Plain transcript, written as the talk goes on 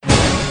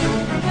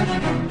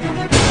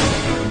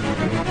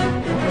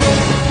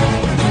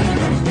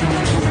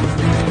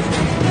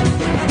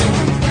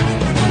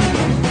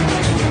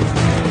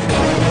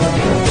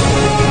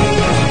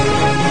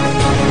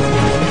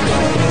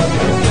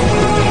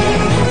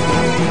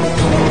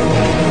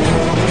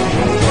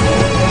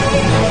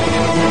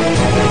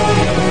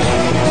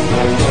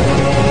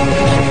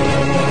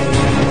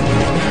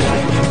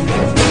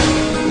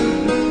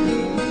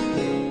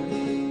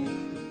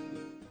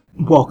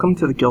Welcome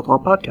to the Guildhall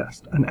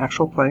Podcast, an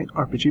actual play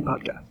RPG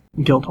podcast.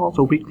 Guildhall is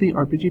a weekly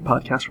RPG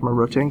podcast from a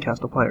rotating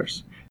cast of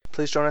players.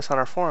 Please join us on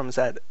our forums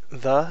at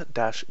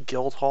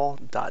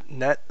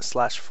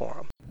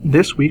the-guildhall.net/forum.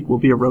 This week will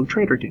be a Rogue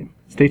Trader game.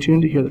 Stay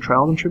tuned to hear the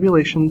trials and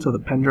tribulations of the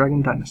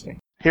Pendragon Dynasty.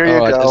 Here you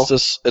go.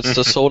 It's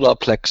the solar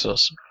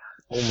plexus.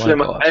 Oh my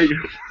god.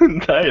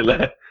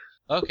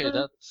 Okay,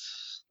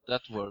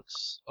 that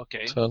works.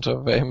 Okay. Turn to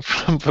Vame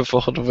from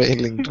before the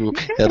Wailing to...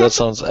 Yeah, that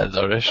sounds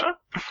Eldarish.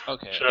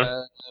 Okay.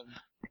 Sure.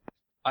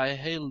 I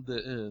hailed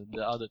the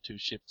other two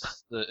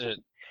ships. Pretty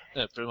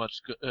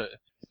much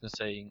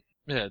saying,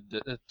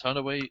 turn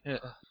away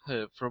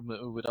from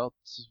without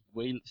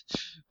wailing,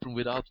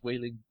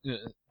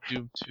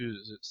 doomed to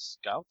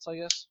scouts. I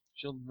guess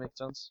should make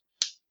sense.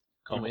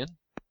 Come in.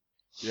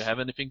 Do you have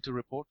anything to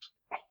report?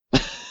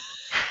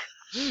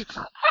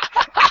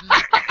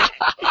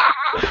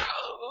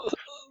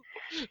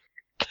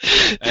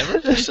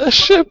 There's a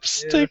ship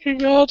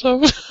sticking out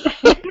of it.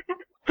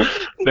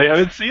 They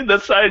haven't seen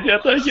that side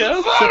yet, I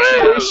guess.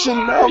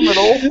 Situation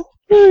nominal.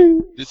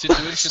 The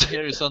situation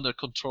here is under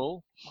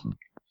control.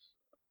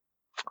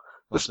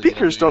 The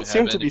speakers don't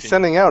seem to be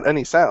sending out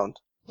any sound.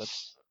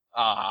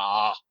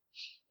 Ah.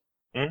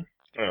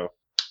 Oh.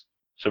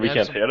 So we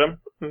can't hear them?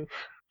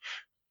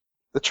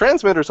 The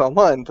transmitter's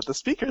online, but the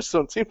speakers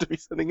don't seem to be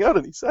sending out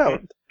any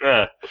sound.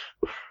 Ah.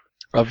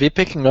 Are we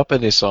picking up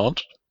any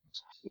sound?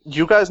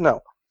 You guys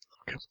know.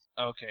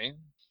 Okay.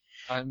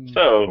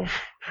 So,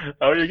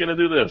 how are you gonna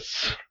do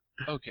this?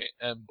 Okay.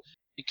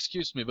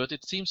 Excuse me, but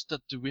it seems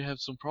that we have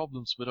some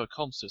problems with our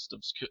comm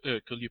systems.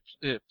 Could you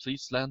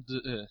please land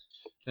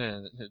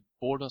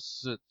board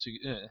us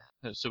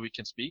so we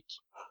can speak?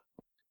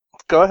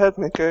 Go ahead,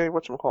 make a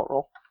whatchamacallit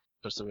roll.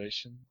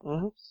 Persuasion.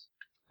 Mm-hmm.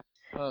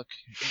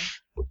 Okay.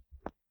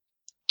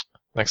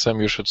 Next time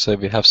you should say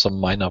we have some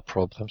minor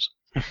problems.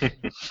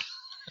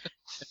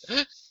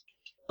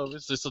 Oh,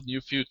 is this a new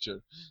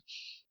future?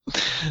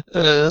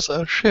 There's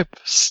a ship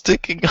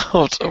sticking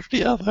out of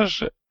the other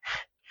ship.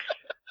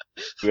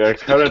 We are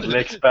currently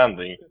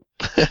expanding.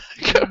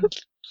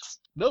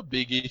 No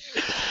biggie.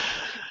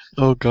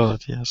 Oh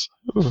god, yes.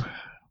 Ooh.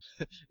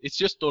 It's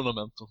just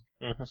ornamental.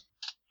 Mm-hmm.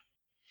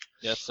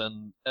 Yes,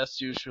 and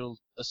as usual,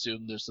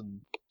 assume there's a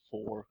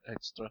 4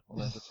 extra on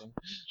everything.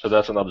 So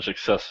that's another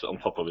success on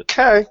top of it.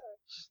 Okay.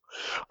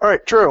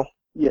 Alright, Drew.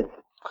 Yes.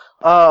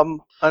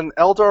 An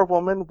Eldar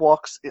woman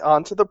walks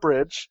onto the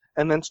bridge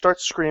and then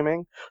starts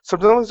screaming. I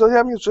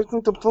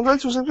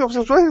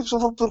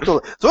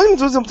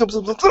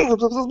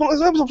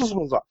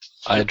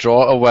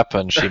draw a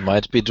weapon. She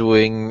might be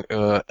doing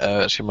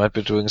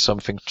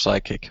something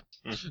psychic.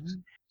 Mm-hmm.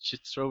 She's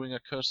throwing a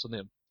curse on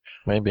him.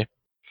 Maybe.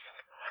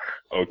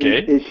 Okay.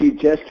 Is she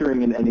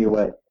gesturing in any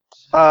way?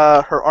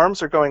 Her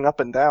arms are going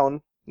up and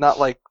down, not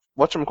like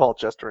whatchamacallit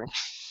gesturing.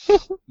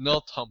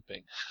 Not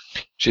humping.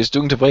 She's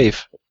doing the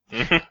wave.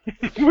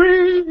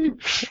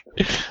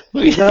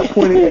 She's not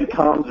pointing at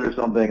comms or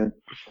something.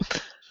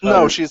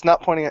 No, she's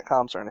not pointing at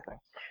comms or anything.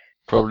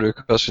 Probably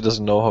because she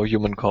doesn't know how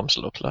human comms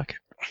look like.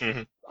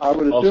 I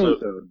would assume Also-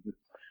 so.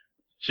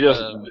 She has,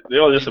 they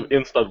all just have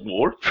instant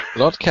warp.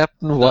 Lord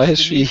Captain, why is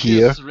she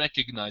Demetrius here?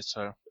 Recognize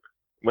her.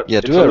 But Yeah,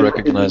 it's do I only-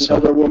 recognize Is her?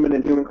 another woman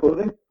in human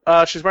clothing?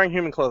 She's wearing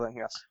human clothing,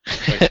 yes.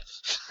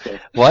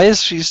 Why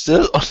is she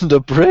still on the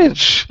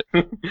bridge?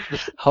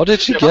 How did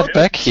she get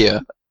back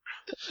here?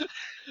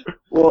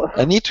 Well,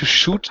 I need to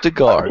shoot the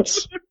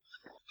guards.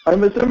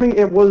 I'm assuming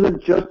it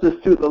wasn't just the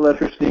suit that let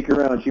her sneak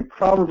around. She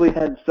probably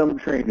had some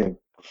training.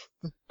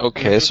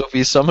 Okay, so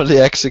we summarily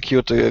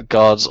execute the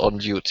guards on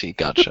duty.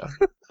 Gotcha.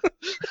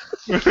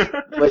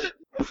 Like,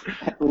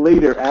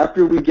 later,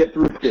 after we get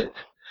through this.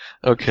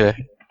 Okay.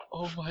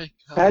 Oh my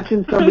god. Patch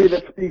in somebody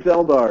that speaks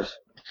Eldar.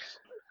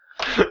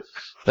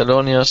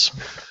 Thelonious,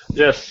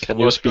 Yes, Can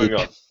you what's speak?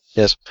 going on?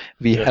 yes,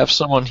 we Yeah. have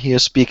someone here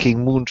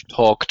speaking moon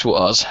talk to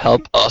us.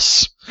 Help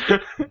us. Do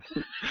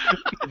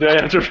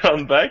I have to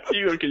run back to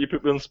you, or can you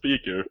put me on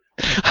speaker?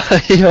 I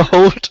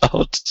hold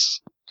out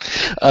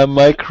a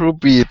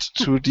microbeat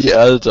to the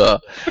elder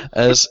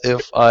as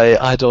if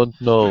I don't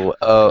know.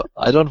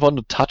 I don't want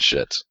to touch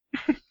it.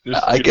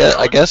 Just I keep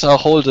it guess I'll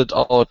hold it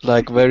out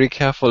like very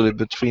carefully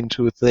between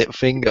two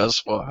fingers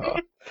for her.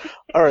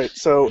 Alright,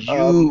 so,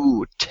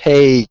 You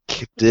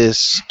take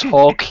this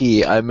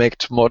talkie. I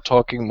make more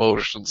talking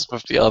motions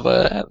with the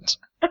other hand.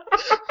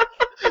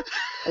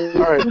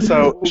 Alright,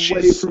 so Wait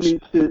she's... for me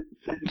to say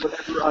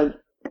whatever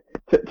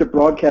to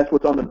broadcast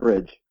what's on the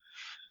bridge.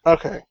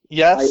 Okay, I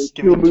yes,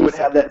 give me assume we 2 would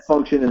have that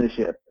function in the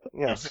ship.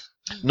 Yes.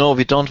 No,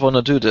 we don't want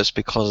to do this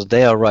because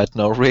they are right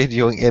now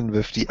radioing in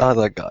with the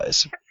other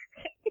guys.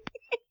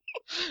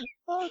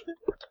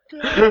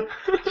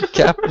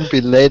 Captain,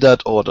 belay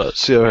that order.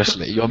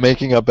 Seriously, you're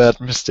making a bad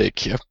mistake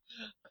here.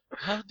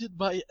 How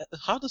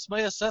does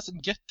my assassin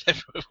get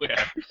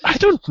everywhere? I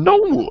don't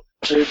know.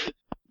 Is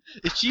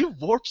she a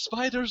warp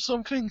spider or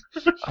something?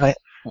 I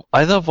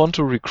either want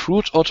to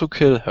recruit or to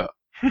kill her.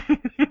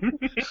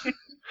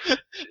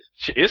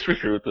 She is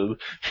recruited.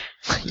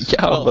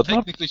 Yeah, Well, but not...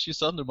 technically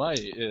she's under my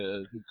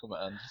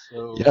command,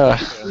 so... Yeah,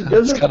 It it's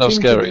doesn't kind of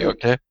seem to scary, be-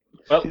 okay?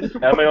 Well, She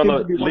doesn't am I on a seem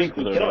to be wanting link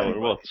to with her kill now, or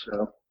anybody, what?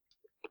 so.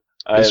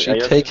 Is she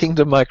guess- taking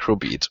the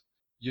microbead?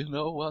 You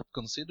know what?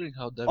 Considering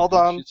how damn Hold good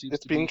on, she seems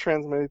it's to being be,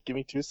 transmitted. Give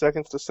me 2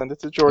 seconds to send it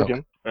to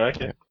Jorgen.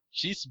 Okay.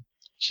 she's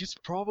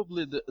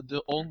probably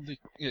the only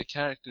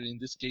character in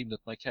this game that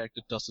my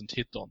character doesn't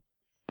hit on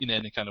in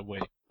any kind of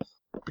way.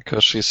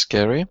 Because she's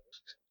scary?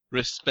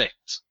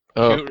 Respect.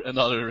 Oh. Pure and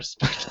utter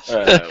respect.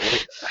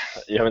 Wait,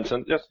 you haven't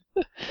sent yet?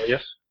 Oh,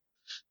 yes.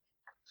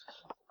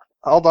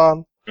 Hold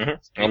on.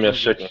 I'm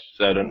just checking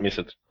so I don't miss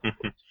it.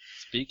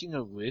 Speaking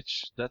of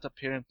which, that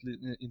apparently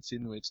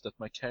insinuates that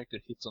my character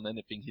hits on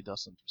anything he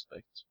doesn't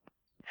respect.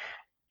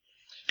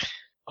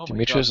 Oh my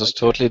Demetrius God, is my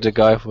totally the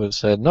character- guy who will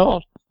say,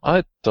 no,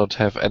 I don't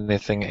have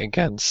anything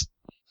against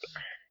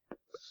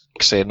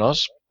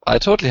Xenos. I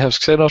totally have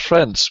Xenos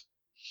friends.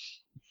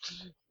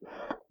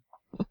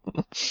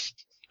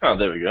 Oh,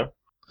 there we go.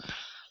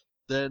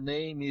 Their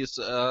name is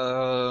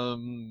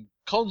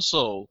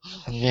Console.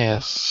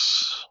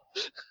 Yes.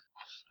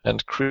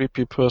 And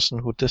creepy person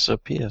who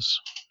disappears.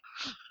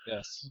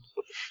 Yes.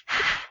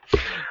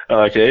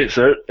 Okay,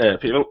 so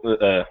people,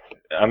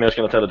 I'm just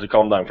gonna tell her to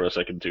calm down for a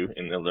second too,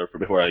 in Eldar,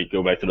 before I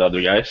go back to the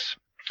other guys.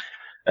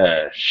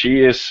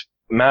 She is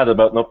mad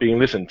about not being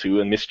listened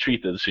to and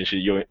mistreated since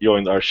she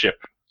joined our ship.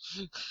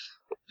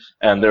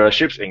 And there are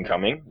ships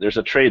incoming. There's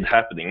a trade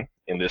happening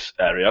in this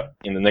area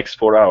in the next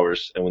 4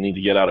 hours, and we need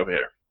to get out of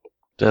here.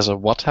 There's a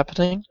what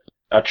happening?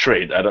 A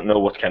trade. I don't know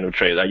what kind of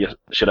trade. I guess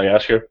should I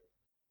ask her?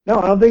 No,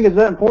 I don't think it's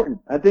that important.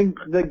 I think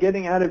the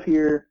getting out of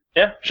here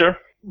Yeah, sure.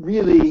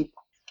 really.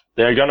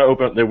 They're gonna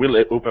open. They will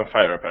open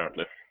fire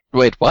apparently.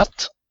 Wait,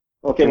 what?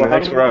 Okay, In well, the how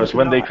next do 4 we hours, know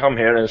when they not? come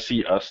here and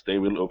see us, they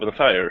will open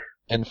fire.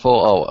 In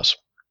 4 hours.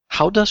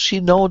 How does she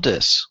know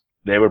this?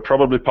 They were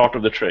probably part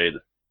of the trade.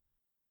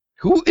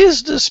 Who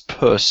is this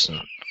person?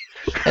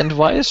 And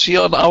why is she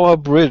on our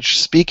bridge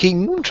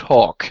speaking moon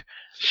talk?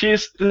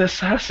 She's the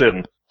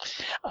assassin.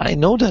 I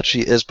know that she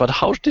is, but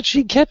how did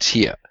she get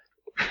here?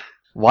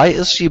 Why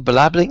is she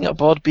blabbing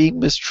about being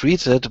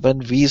mistreated when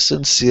we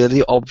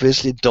sincerely,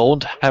 obviously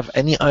don't have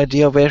any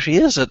idea where she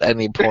is at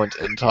any point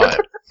in time?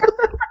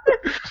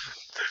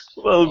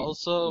 Well,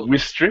 Also, we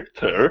stripped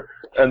her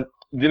and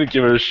didn't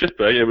give her a shit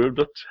bag.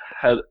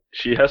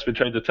 She has been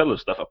trying to tell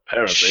us stuff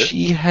apparently.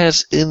 She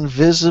has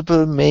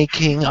invisible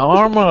making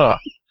armor.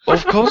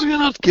 Of course we're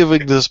not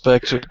giving this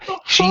back to her.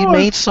 She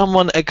made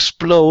someone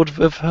explode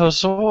with her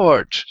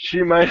sword.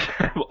 She might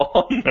have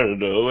honor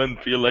though and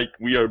feel like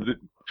we are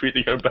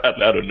treating her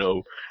badly. I don't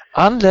know.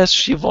 Unless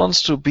she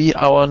wants to be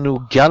our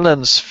new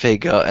Gallons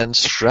figure and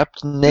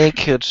strapped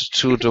naked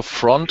to the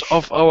front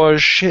of our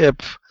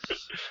ship,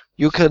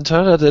 you can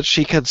tell her that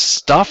she can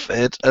stuff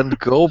it and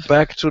go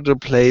back to the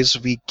place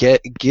we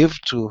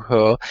give to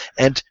her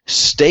and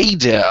stay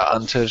there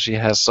until she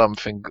has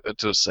something good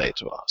to say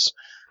to us.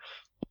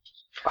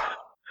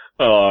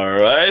 All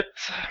right.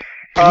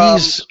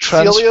 Please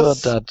transfer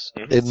Celius- that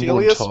in Celia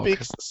Moon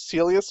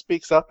Talk.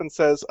 speaks up and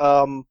says,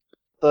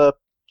 the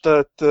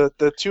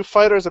two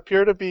fighters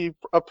appear to be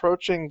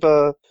approaching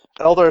the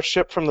Eldar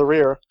ship from the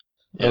rear.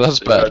 Yeah, that's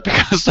bad,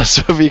 because that's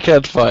where we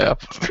can't fire.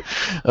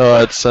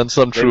 Alright, send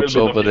some They will troops be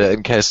over looking. there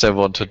in case they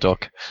want to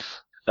dock.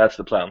 That's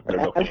the plan. They're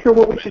Ask looking. her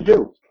what we should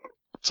do.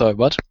 Sorry,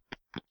 what?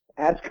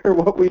 Ask her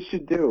what we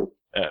should do.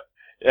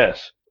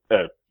 Yes.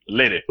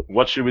 Lady,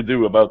 what should we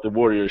do about the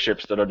warrior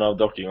ships that are now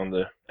docking on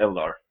the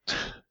Eldar?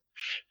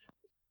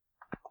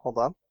 Hold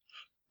on.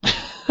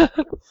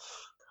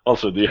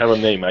 Also, do you have a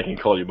name I can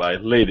call you by?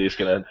 Lady is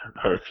gonna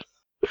hurt.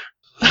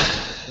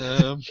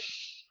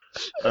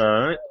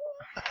 Alright.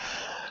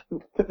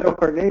 No,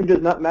 her name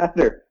does not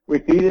matter. We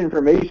need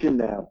information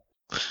now.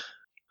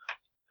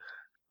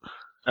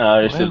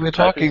 Why are we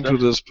talking to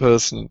this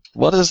person?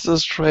 What is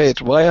this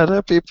trade? Why are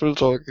there people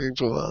talking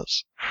to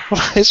us?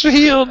 Why is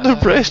he on the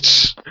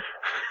bridge?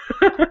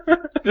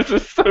 This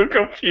is so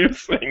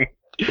confusing.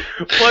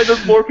 Why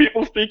does more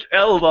people speak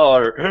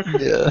Eldar?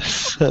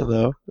 Yes, I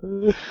know.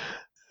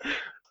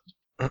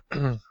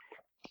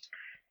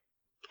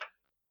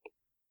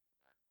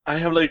 I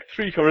have like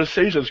 3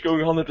 conversations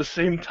going on at the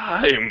same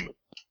time.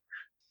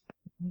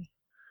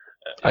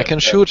 I can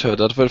shoot her,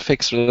 that will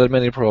fix very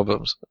many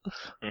problems.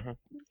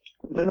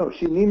 No,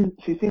 she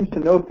seems to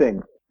know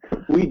things.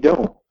 We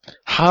don't.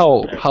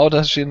 How? How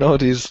does she know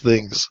these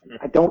things?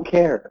 I don't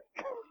care.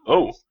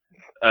 Oh,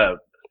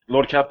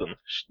 Lord Captain,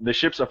 the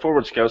ships are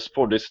forward scouts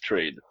for this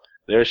trade.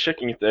 They are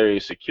checking if the area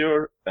is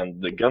secure,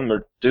 and the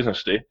Gunmer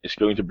dynasty is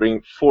going to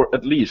bring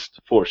at least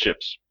 4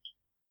 ships.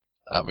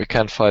 We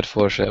can't fight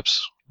 4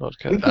 ships. Not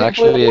We can. can't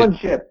Actually, play one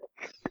ship.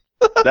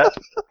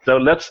 So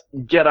let's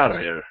get out of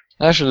here.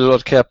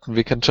 Lord Captain,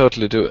 we can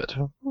totally do it.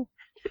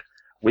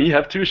 We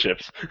have 2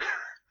 ships.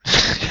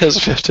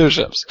 Yes, we have 2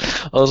 ships.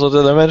 Also,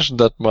 did I mention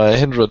that my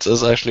hindrance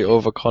is actually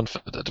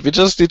overconfident? We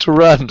just need to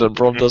run and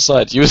from the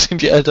side using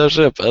the elder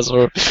ship as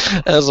our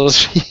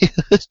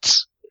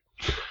shield.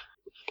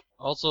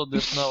 also,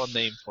 there's now a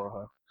name for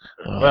her.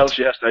 Well,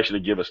 she has to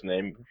actually give us a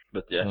name,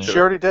 but yeah. Mm. She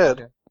Sure. already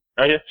did.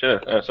 Okay, sure.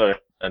 Sorry,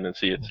 I didn't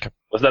see it. Okay.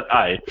 Was that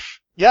I?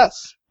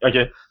 Yes.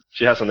 Okay,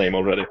 she has a name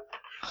already.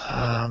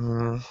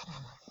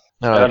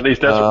 Alright, At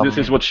least this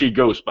is what she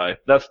goes by.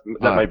 That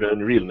might be her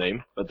real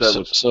name, but that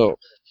was... So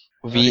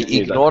we Okay,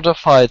 ignore the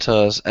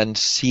fighters and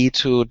see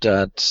to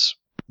that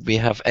we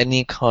have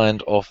any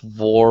kind of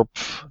warp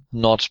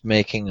not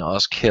making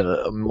us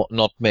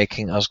not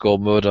making us go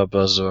murder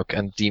berserk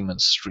and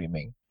demons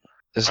streaming.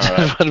 Is that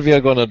Alright. what we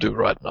are gonna do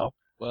right now?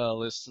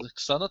 Well, is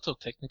Xanato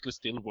technically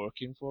still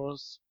working for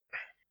us?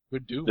 We're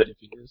doomed The- if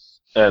he is.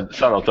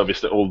 Sanatov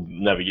is the old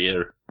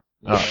navigator.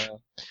 Ah.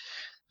 Yeah.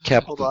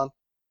 Captain, Hold on.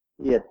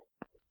 Yes.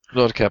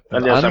 Lord Captain,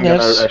 And yes, I'm gonna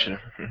unless, actually...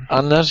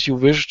 unless you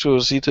wish to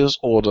see these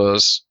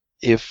orders,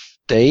 if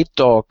they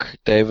dock,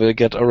 they will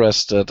get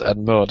arrested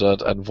and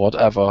murdered and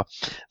whatever.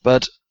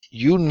 But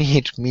you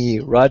need me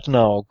right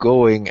now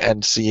going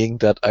and seeing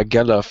that a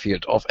Geller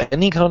field of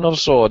any kind of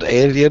sort,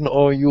 alien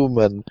or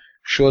human,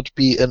 should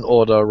be in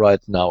order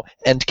right now.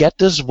 And get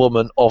this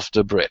woman off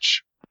the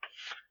bridge.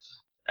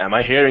 Am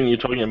I hearing you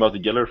talking about the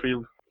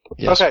Gellerfield?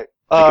 Yes, Okay.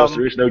 Because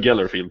there is no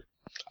Gellerfield.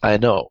 I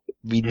know.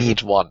 We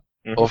need one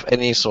Mhm. of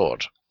any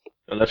sort.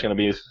 And that's gonna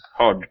be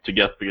hard to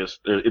get because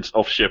it's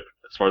off ship,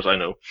 as far as I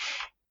know.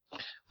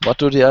 What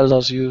do the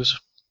elders use?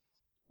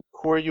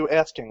 Who are you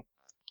asking?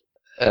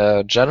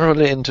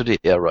 Generally into the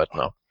air right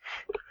now.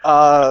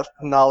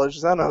 Knowledge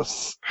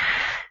Xenos.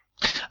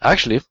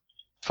 Actually,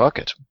 fuck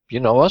it. You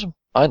know what?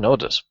 I know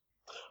this.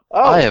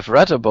 Oh, I have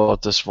read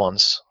about this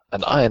once,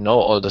 and I know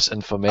all this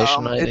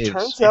information I it need.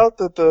 turns out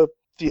that the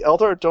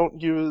Eldar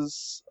don't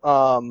use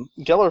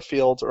Geller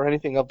fields or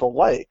anything of the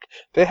like.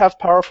 They have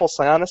powerful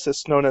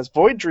psionists known as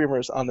Void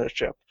Dreamers on their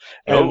ship,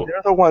 and Oh.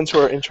 they're the ones who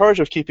are in charge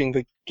of keeping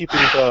the keeping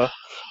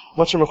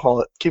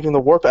the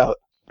warp out.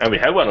 And we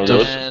have one of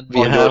those. And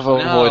We have a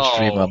now Void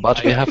Dreamer,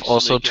 but we I have actually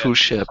also get 2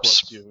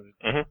 ships. what you're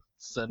Mhm.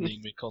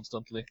 sending me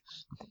constantly.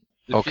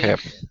 The Okay.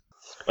 thing-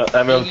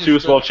 And we have thing 2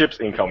 is small that ships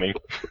incoming.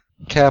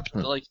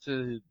 Captain, I like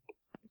to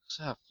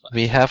have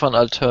we have an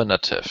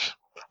alternative.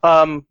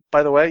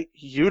 By the way,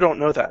 you don't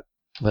know that.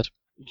 What?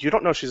 You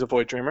don't know she's a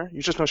Void Dreamer.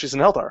 You just know she's an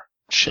Eldar.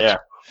 Shit. Yeah.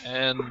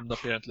 and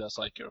apparently a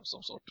psyker of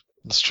some sort.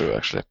 That's true,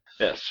 actually.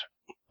 Yes.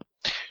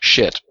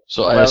 Shit.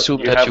 So I Well, assume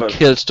you that have you a-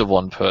 killed the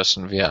one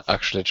person we are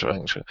actually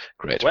trying to...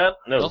 Great. Well,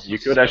 no. Well, You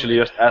could actually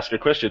just ask a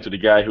question to the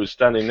guy who's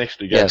standing next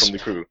to the guy Yes. from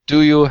the crew.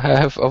 Do you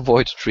have a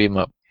Void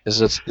Dreamer? Is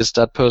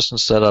that person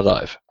still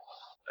alive?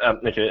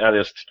 Okay, I'll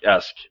just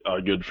ask our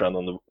good friend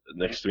on the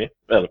next to me.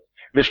 Well,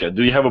 Vishka,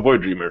 do you have a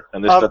Void Dreamer?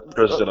 And is that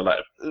person still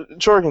alive?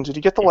 Jorgen, did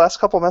you get the last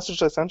couple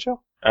messages I sent you?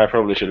 I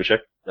probably should have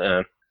checked.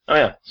 Oh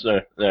yeah, so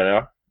there they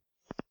are.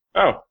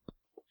 Oh,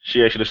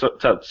 she actually said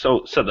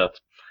that.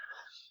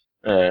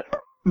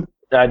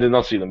 I did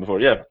not see them before.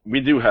 Yeah, we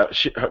do have.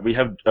 We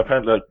have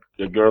apparently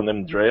a girl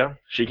named Drea.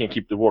 She can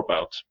keep the warp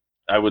out.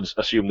 I would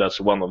assume that's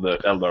one of the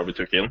Eldar we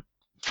took in.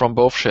 From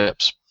both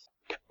ships.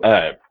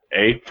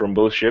 From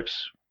both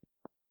ships.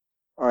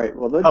 All right.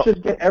 Well, let's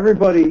just get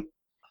everybody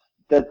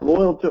that's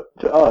loyal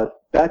to us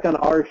back on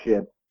our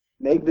ship.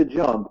 Make the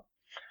jump.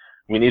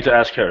 We need to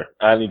ask her.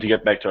 I need to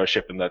get back to our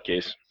ship in that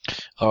case.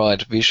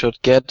 Alright, we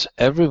should get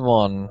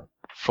everyone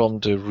from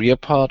the rear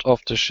part of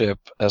the ship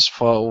as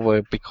far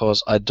away,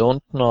 because I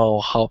don't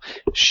know how...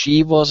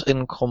 She was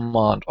in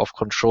command of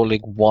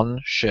controlling one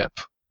ship.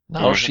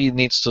 Now Mhm. she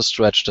needs to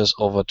stretch this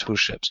over 2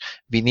 ships.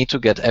 We need to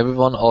get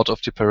everyone out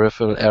of the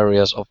peripheral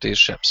areas of these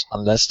ships,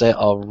 unless they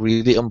are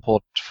really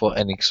important for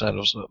any kind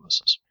of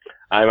services.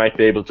 I might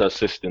be able to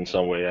assist in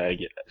some way. I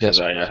guess, Yes. since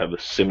I have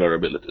similar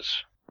abilities.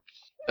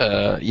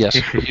 Yes,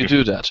 you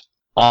do that.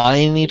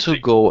 I need to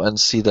go and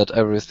see that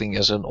everything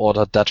is in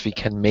order, that we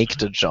can make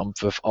the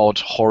jump without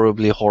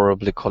horribly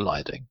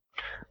colliding.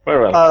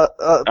 Well,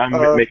 I'm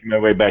Uh, making my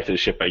way back to the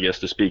ship, I guess,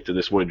 to speak to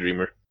this Void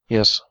Dreamer.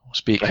 Yes,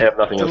 speak. I have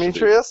nothing else to do.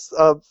 Demetrius,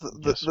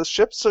 Yes. the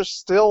ships are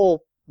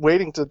still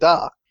waiting to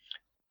dock.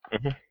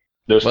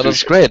 Those Well, two that's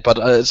ships. great, but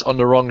it's on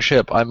the wrong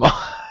ship. I'm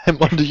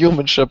on the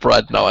human ship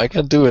right now. I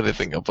can't do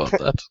anything about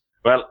that.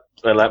 Well,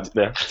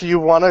 yeah. Do you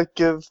want to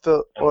give the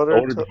An order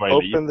order to to my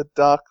open the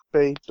dock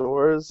bay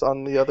doors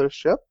on the other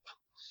ship?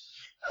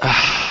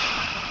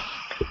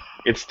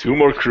 It's 2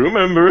 more crew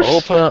members.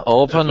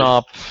 Open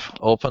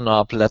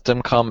up, let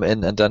them come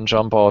in, and then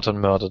jump out and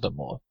murder them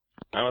all.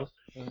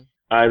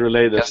 I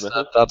relay this.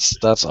 Yes,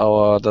 that's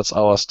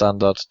our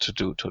standard to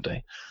do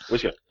today.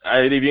 Which guy?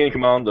 I leave you in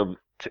command of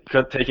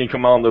taking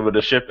command over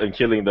the ship and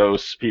killing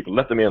those people.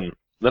 Let them in.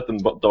 Let them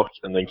dock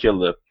and then kill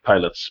the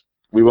pilots.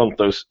 We want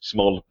those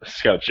small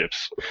scout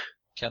ships.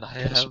 Can I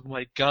Yes. have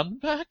my gun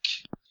back?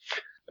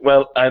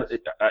 Well,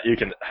 you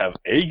can have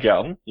a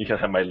gun. You can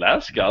have my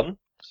last gun.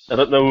 I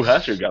don't know who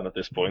has your gun at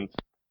this point.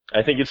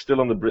 I think it's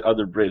still on the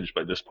other bridge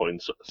by this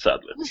point,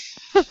 sadly.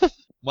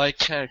 My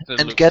character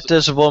And get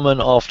this woman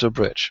off the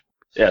bridge.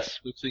 Yes.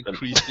 looks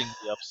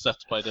increasingly upset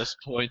by this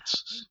point.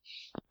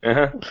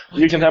 Uh-huh.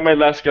 You can have my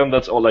last gun.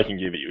 That's all I can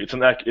give you.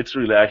 It's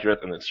really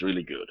accurate and it's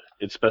really good.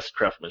 It's best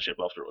craftsmanship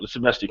after all. It's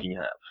the best you can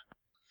have.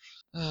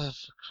 For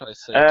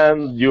Christ's sake.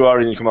 And you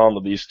are in command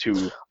of these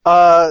 2.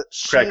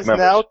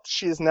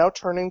 She is now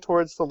turning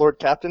towards the Lord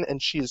Captain,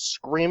 and she is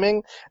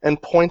screaming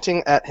and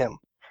pointing at him.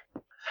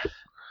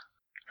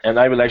 And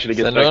I will actually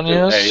get back to A and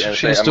Thelonious, say,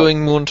 she's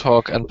doing moon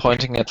talk and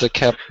pointing at the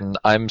captain.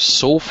 I'm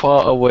so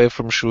far away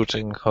from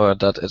shooting her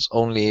that it's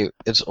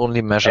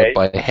only measured Hey.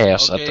 by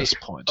hairs at Okay. this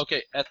point.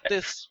 Okay, at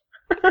this,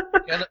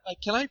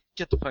 can I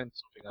get to find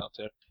something out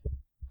there?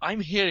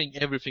 I'm hearing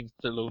everything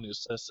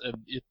Thelonious says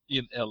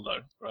in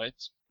Eldar, right?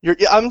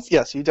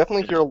 Yes, you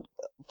definitely hear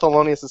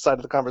Thelonious' side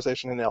of the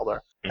conversation in Eldar,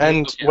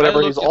 and Okay, whatever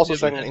I he's look at also him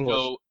saying in and English.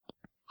 go,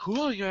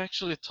 who are you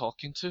actually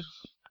talking to?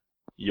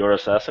 Your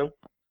assassin?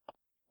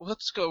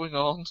 What's going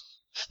on?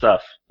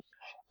 Stuff.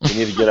 We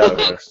need to get out of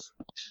here.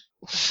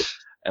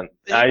 And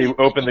I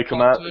open the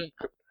command.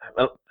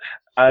 Well,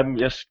 I'm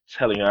just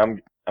telling you,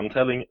 I'm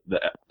telling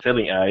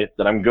I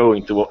that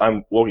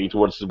I'm walking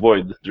towards the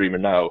Void Dreamer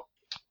now.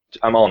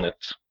 I'm on it.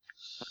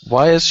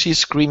 Why is she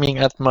screaming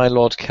at my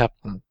Lord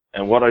Captain?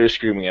 And what are you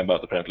screaming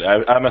about? Apparently,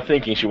 I'm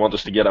thinking she wants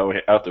us to get out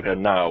of here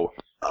now.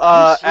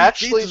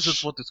 Actually, this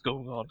is what is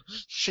going on.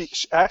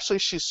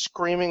 she's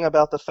screaming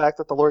about the fact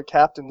that the Lord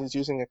Captain is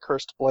using a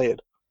cursed blade.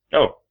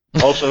 Oh,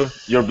 also,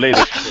 your blade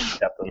is cursed,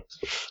 Captain.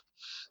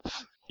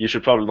 You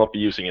should probably not be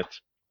using it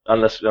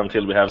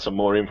until we have some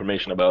more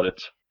information about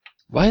it.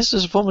 Why is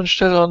this woman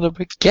still on the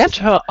bridge? Get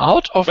her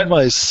out of Well-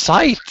 my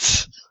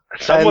sight!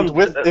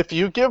 If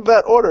you give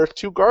that order,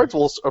 2 guards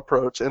will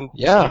approach and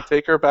Yeah.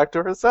 take her back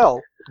to her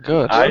cell.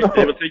 Good. I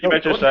will take you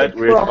back to your Don't side. take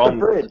We're her off the on.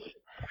 bridge.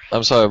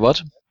 I'm sorry,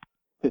 what?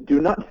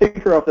 Do not take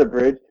her off the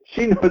bridge.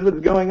 She knows what's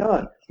going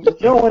on.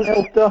 No one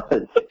else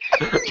does.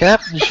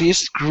 Captain, she's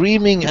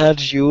screaming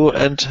at you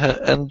and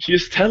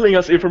She's telling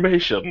us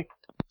information.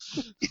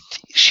 she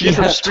She's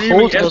a has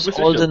screaming told us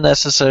all the exposition.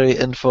 necessary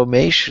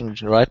information.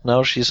 Right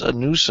now she's a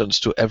nuisance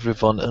to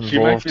everyone She might be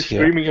involved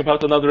here. screaming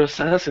about another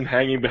assassin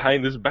hanging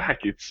behind his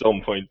back at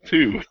some point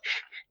too.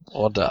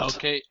 Or that.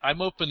 Okay,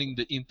 I'm opening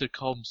the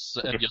intercoms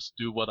and just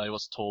do what I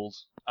was told.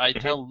 I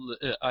tell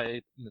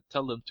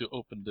them to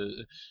open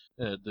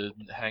the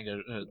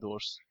hangar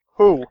doors.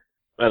 Who?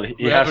 Well,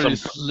 he has Whoever some.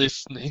 is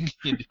listening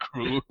in the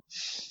crew.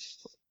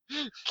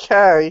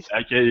 Okay.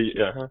 Okay,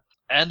 yeah.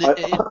 And I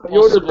if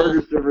order possible,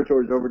 murder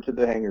servitors over to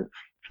the hangar.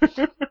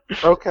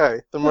 Okay.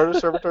 The murder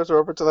servitors are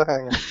over to the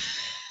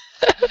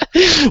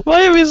hangar.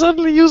 Why are we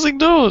suddenly using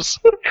those?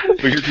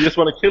 Because we just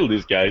want to kill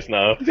these guys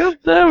now. God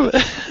damn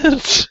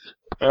it.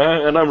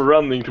 And I'm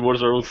running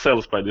towards our own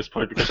cells by this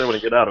point because I want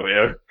to get out of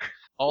here.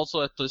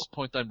 also at this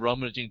point I'm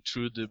rummaging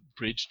through the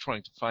bridge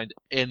trying to find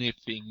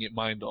anything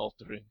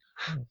mind-altering.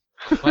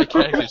 My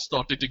character is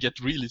starting to get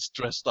really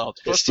stressed out.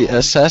 Is First the of all,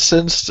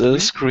 assassin still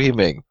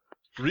screaming?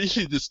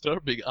 really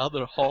disturbing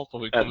other half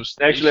of a And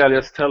conversation. actually, I'm gonna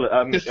It's tell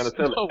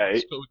know A.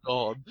 what's going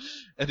on,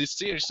 and he's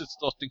seriously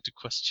starting to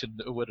question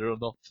whether or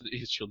not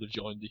he should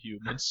join the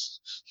humans.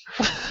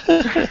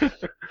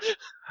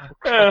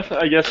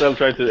 I guess I'll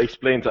try to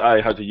explain to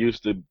I how to use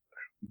the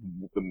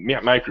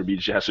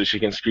microbead she has so she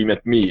can scream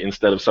at me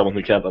instead of someone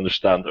who can't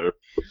understand her.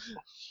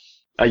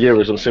 I gave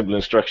her some simple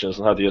instructions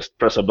on how to just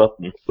press a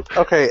button.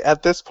 Okay,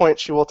 at this point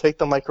she will take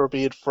the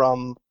microbead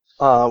from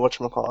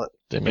whatchamacallit,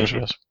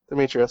 Demetrius.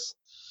 Demetrius.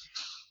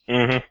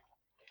 Mm-hmm.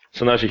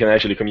 So now she can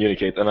actually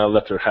communicate, and I'll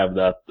let her have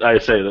that. I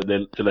say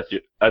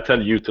that I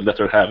tell you to let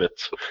her have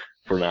it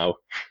for now.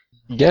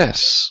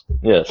 Yes,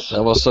 Yes.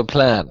 that was the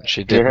plan.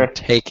 She didn't Mhm.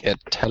 take it.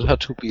 Tell her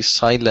to be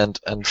silent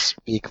and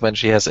speak when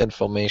she has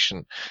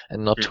information,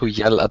 and not to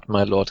yell at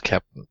my Lord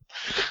Captain.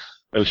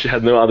 Well, she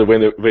had no other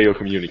way of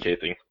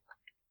communicating.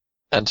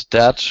 And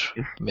that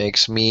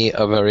makes me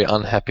a very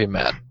unhappy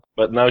man.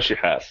 But now she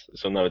has,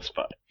 so now it's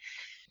fine.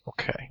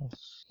 Okay.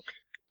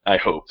 I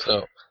hope.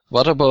 So,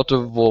 what about the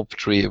Void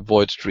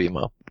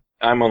Dreamer?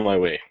 I'm on my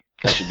way.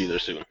 I should be there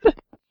soon.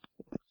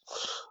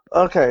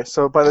 Okay,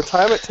 so by the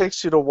time it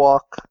takes you to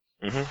walk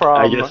Mm-hmm.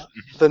 I from guess.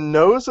 the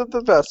nose of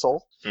the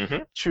vessel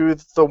Mm-hmm. to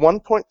the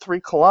 1.3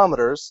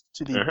 kilometers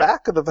to the Mhm.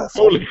 back of the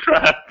vessel, Holy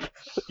crap!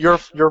 your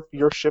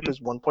ship is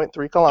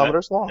 1.3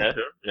 kilometers long. Yeah,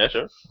 sure. Yeah,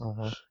 sure.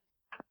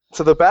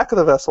 To the back of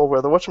the vessel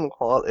where the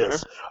whatchamacallit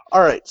is.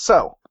 Alright,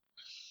 so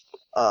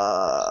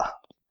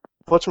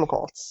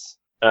whatchamacallits.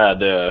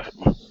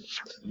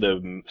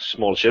 The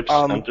small ships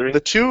entering.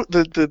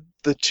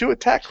 The two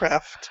attack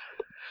craft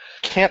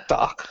can't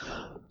dock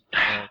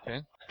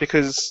Okay.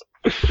 because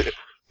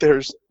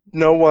there's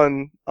no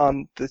one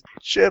on the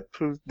ship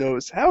who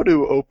knows how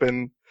to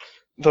open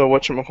the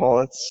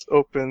whatchamacallits,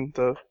 open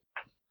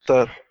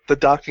the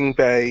docking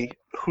bay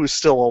who's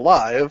still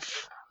alive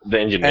The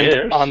engineers.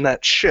 and on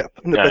that ship.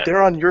 No, Yeah. but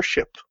they're on your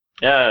ship.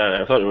 Yeah,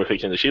 I thought they were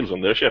fixing the shields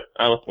on their ship.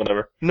 Oh,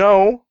 whatever.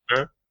 No.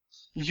 Huh?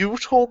 You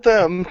told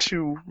them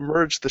to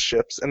merge the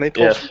ships, and they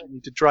told Yes. you you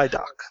need to dry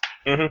dock.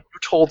 Mhm. You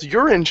told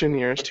your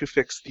engineers to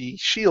fix the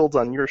shields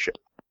on your ship.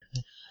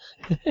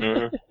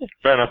 Mm-hmm.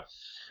 Fair enough.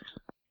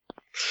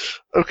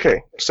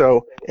 Okay,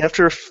 so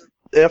after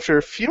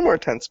a few more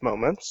tense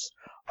moments,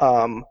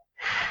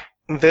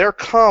 there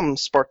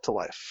comes Spark to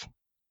Life.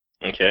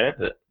 Okay.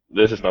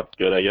 This is not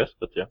good, I guess,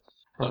 but yeah.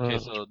 Okay,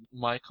 so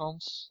my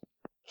comms?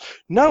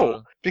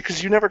 No,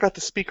 because you never got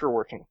the speaker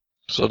working.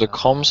 So the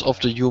comms of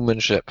the human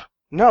ship.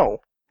 No,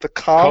 the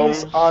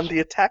comms Comms? on the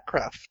attack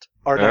craft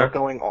are now Huh?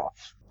 going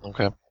off.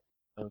 Okay.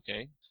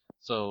 Okay.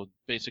 So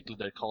basically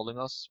they're calling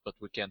us, but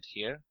we can't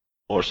hear.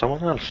 Or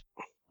someone else.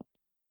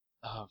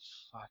 Oh,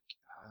 fuck.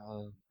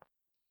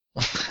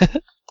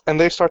 And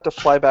they start to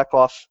fly back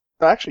off.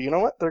 Actually, you know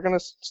what? They're gonna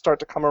start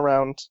to come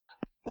around.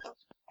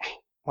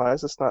 Why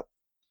is this not?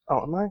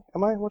 Oh, am I?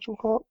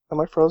 Whatchamacallit? Am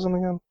I frozen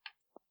again?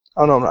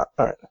 Oh no, I'm not.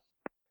 All right.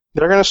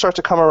 They're gonna start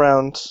to come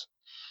around.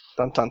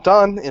 Dun dun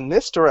dun! In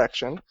this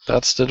direction.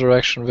 That's the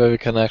direction where we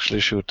can actually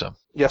shoot them.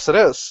 Yes, it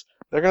is.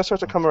 They're gonna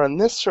start to come around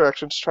this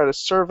direction to try to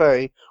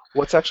survey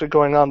what's actually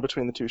going on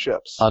between the two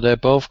ships. Are they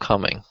both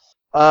coming?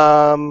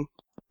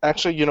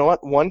 Actually, you know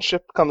what? One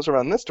ship comes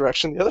around this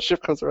direction. The other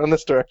ship comes around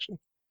this direction.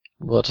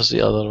 What is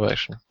the other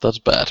direction? That's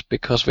bad,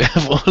 because we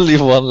have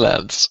only one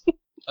lens.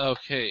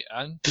 Okay,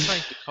 I'm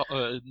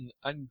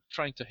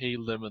trying to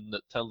hail them and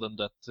tell them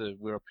that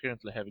we're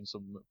apparently having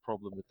some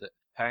problem with the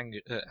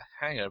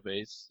hangar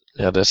base.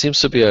 Yeah, there seems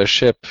to be a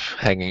ship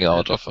hanging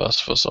out of us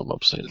for some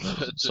obscene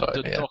reason.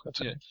 Sorry,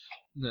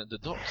 the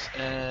docks,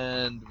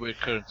 and we're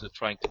currently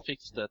trying to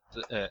fix that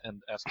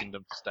and asking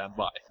them to stand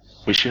by.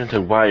 We shouldn't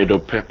have wired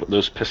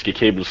those pesky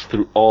cables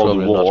through all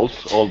Probably the not.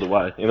 walls, all the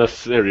way, in a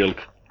serial.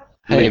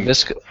 Hey,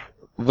 link.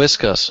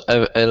 Whiskers,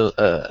 elder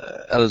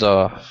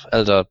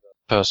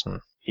person.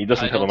 He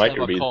doesn't I have a don't have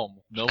a microbead. comm.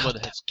 No one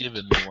has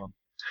given me one.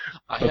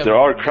 I But have there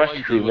are no crack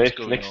idea crew what's next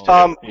going to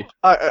on. them.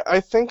 I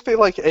think they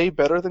like A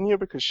better than you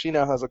because she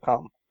now has a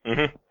comm.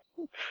 Mm-hmm.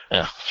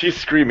 Yeah. She's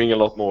screaming a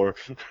lot more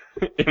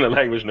in a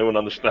language no one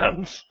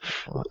understands.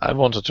 I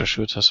wanted to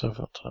shoot her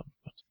several times.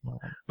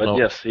 But No,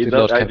 yes, did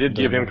not I Captain did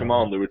give him Dillon.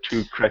 command over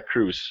 2 crack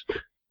crews.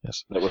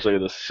 Yes. That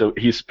was so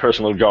his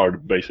personal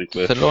guard,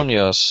 basically.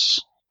 Thelonious.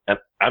 And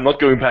I'm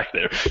not going back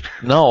there.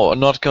 No,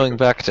 not going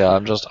back there.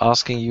 I'm just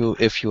asking you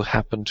if you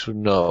happen to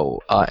know,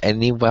 are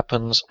any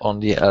weapons on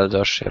the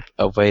Elder ship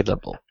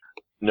available?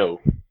 No.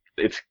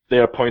 They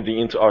are pointing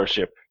into our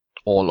ship.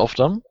 All of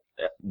them?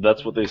 Yeah,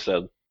 that's what they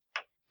said.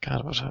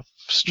 God, what a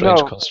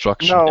strange No,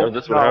 construction. no. Yeah,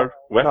 that's what I heard.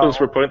 Weapons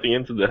were pointing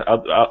into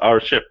our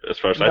ship, as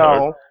far as I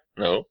heard.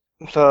 No.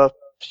 The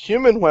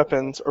human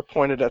weapons are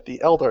pointed at the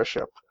Elder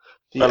ship.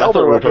 The Well, I thought Elder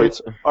we were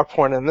weapons are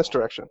pointed in this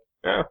direction.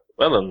 Yeah,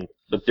 well then.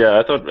 But yeah,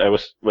 I thought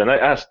when I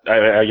asked,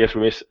 I guess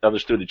we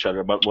misunderstood each other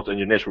about what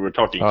engineers we were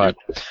talking Alright.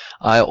 to.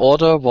 I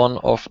order one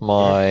of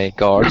my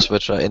guards,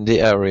 which are in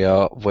the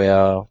area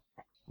where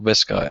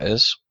Whisker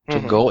is, to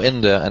Mhm. go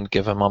in there and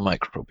give him a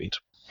microbead.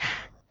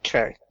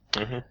 Okay.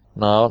 Mm-hmm.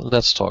 Now,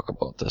 let's talk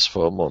about this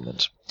for a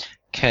moment.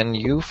 Can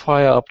you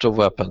fire up the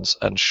weapons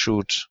and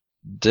shoot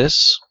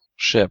this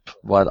ship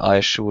while I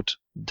shoot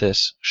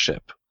this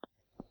ship?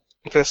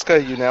 Visca,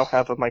 you now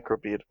have a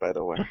microbead, by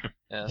the way.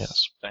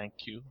 Yes. Thank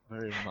you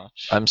very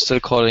much. I'm still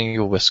calling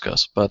you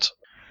Whiskers, but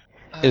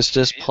is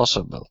this Okay.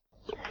 possible?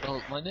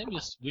 Well, my name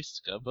is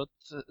Whisker, but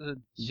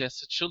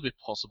yes, it should be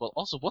possible.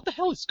 Also, what the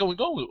hell is going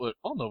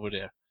on over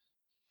there?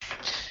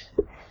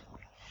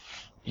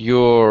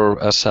 Your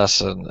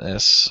assassin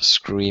is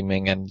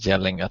screaming and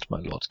yelling at my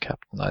Lord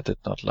Captain. I did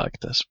not like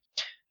this.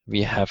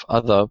 We have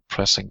other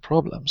pressing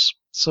problems.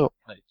 So,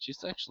 Wait,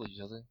 she's actually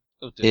yelling.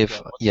 Oh, what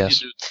yes.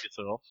 did you do to piss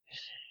her off?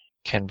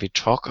 can we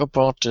talk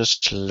about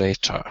this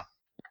later?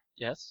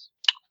 Yes.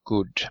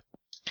 Good.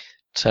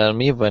 Tell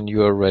me when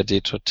you are ready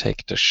to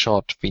take the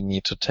shot. We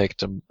need to take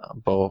them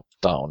both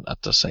down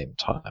at the same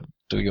time.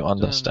 Do you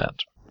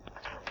understand?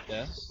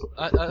 Yes.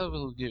 I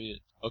will give you.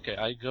 Okay,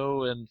 I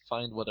go and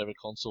find whatever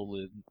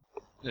console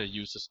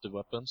uses the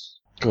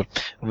weapons.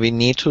 We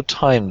need to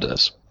time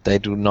this. They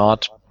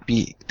cannot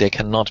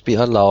be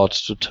allowed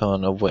to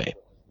turn away.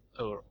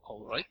 Oh,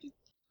 alright.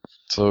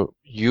 So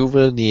you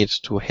will need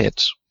to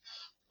hit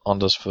on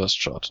this first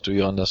shot. Do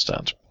you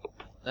understand?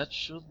 That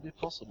should be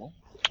possible.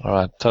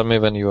 Alright, tell me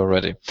when you are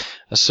ready.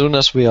 As soon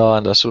as we are,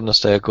 and as soon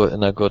as they are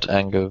in a good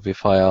angle, we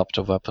fire up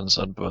the weapons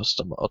and burst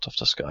them out of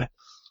the sky.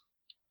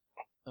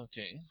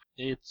 Okay.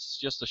 It's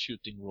just a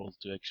shooting roll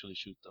to actually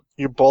shoot them.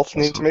 You both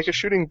need to make a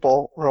shooting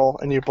ball roll,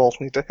 and you both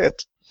need to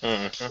hit.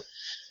 Mm-hmm.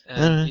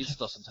 And Alright. this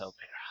doesn't help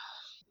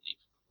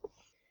here.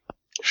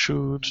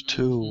 Shoot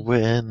to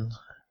win.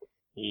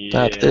 Yeah.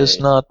 That is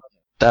not.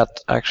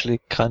 That actually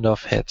kind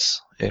of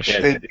hits-ish.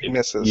 Yeah, It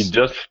misses.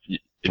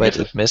 Wait,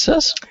 misses. it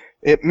misses?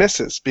 It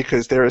misses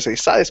because there is a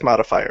size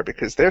modifier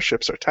because their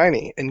ships are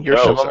tiny and your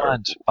Oh. ships Never are.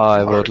 mind.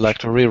 I would large. like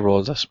to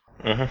re-roll this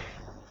Mhm.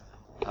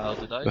 How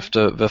did I?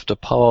 with the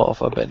power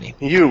of a Benny.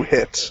 You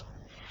hit.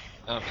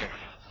 Okay.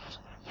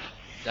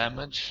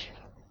 Damage.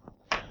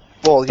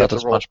 Well, you That have to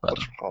is roll. much better.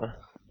 whatchamacallit.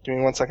 Give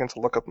me 1 second to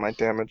look up my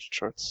damage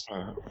charts.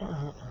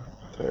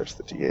 There's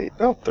the D8.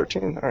 Oh,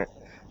 13. Alright.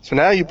 So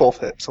now you both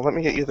hit. So let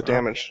me get you the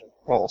damage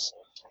rolls.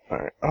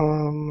 Alright.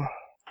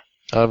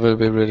 I will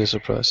be really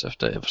surprised if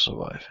they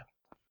survive.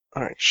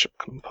 Alright. Ship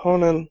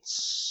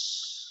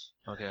components.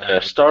 Okay.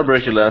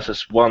 Starbreaker Lance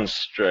has 1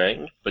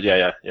 strength, but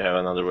yeah, you have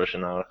another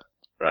version now,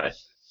 right?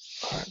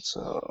 Alright.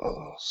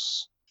 So,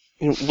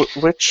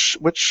 which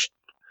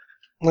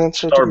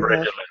Lancer do you Starbreaker have?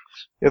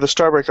 Lance. Yeah, the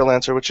Starbreaker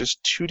Lancer, which is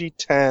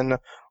 2d10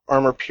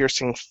 armor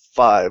piercing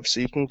 5. So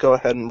you can go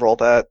ahead and roll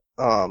that,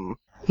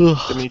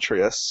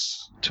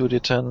 Demetrius.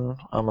 2d10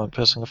 armor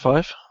piercing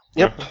 5.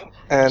 Yep.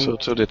 And So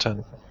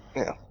 2d10.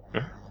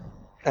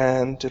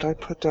 And did I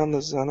put down the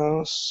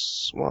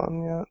Xenos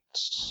one yet?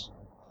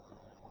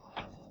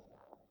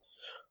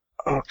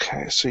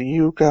 Okay, so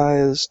you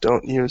guys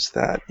don't use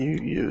that. You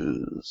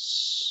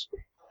use...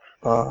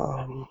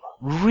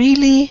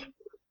 Really?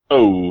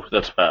 Oh,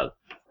 that's bad.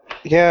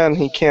 Yeah, and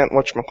he can't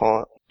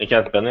whatchamacallit. You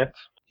can't bend it?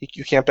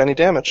 You can't bend any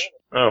damage.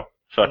 Oh,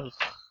 fuck.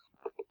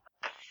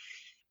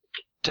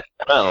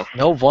 Well,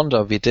 No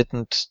wonder we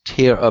didn't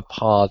tear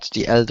apart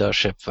the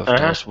eldership with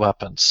Uh-huh. those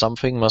weapons.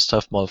 Something must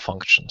have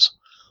malfunctions.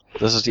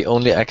 This is the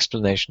only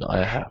explanation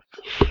I have.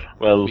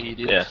 well, We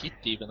didn't yeah. hit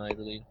even, I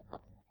believe.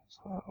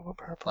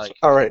 Like-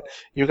 Alright,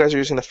 you guys are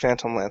using the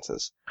Phantom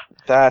Lances.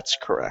 That's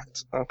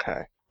correct.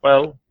 Okay.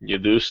 Well, you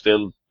do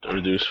still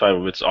reduce 5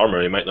 of its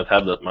armor. You might not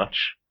have that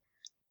much.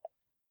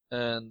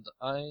 And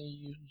I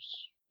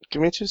use...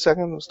 Give me 2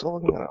 seconds, I'm still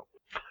looking it up.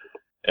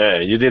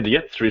 You did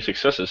get 3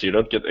 successes. You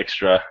don't get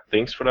extra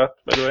things for that,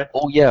 by the way.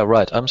 Oh yeah,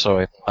 right. I'm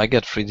sorry. I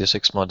get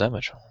 3d6 more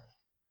damage.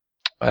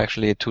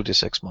 Actually,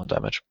 2d6 more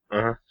damage.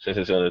 Since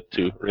it's only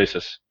 2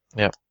 races.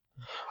 Good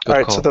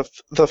Alright, call. so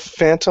the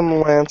Phantom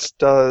Lance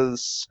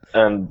does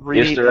And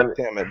is 3 there any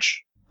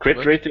damage. crit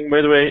What? rating,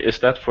 by the way? Is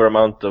that for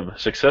amount of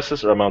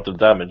successes or amount of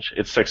damage?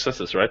 It's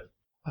successes, right?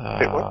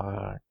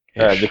 The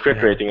crit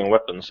yeah. rating on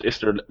weapons. Is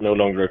there no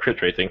longer a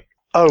crit rating?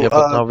 Oh, Yeah,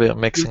 but now we are you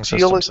mixing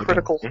deal a systems again.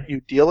 critical. again.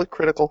 You deal a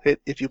critical hit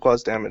if you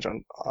cause damage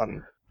on.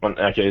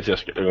 Okay, it's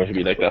just going to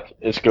be like that.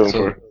 It's going So-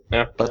 for...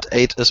 Yeah. But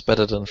 8 is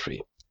better than 3.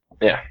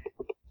 So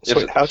Yes,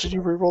 wait, it how is. did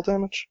you reroll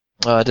damage?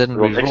 I didn't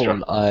Rolled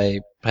reroll. extra. I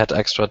had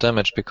extra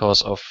damage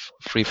because of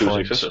 3 2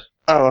 points. successes.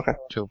 Oh, okay.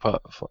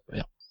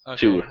 Yeah. Okay,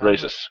 2 how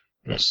races.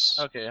 Yes.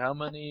 Okay, how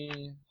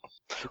many...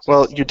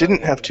 Well, successes you did I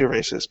didn't have have? 2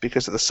 races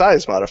because of the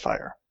size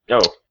modifier.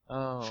 Oh,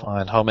 Oh,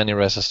 Fine. How many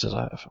races did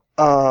I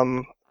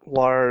have?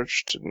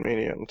 Large to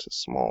medium to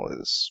small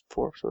is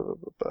 4.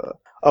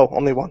 Oh,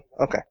 only 1.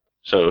 Okay.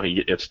 so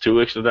he gets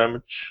 2 extra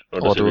damage?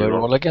 Or does do he I reroll?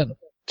 roll again?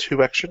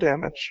 2 extra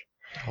damage.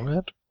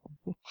 Alright.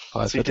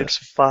 5 So you it did is.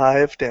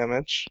 5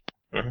 damage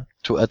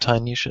To a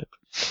tiny ship.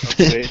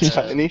 to a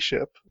tiny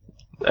ship.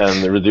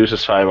 And it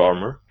reduces 5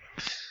 armor.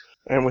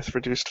 And with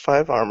reduced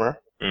 5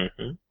 armor,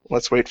 Mm-hmm.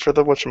 let's wait for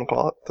the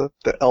whatchamacallit,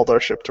 the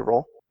Eldar ship to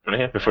roll.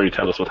 Yeah, before you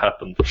tell us what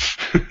happened.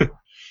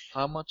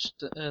 how much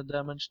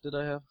damage did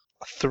I have?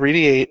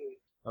 3d8,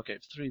 Okay,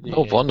 3d8.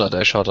 No wonder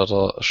they shot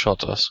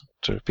us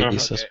to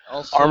pieces. Okay,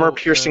 also, armor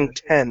piercing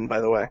 10, by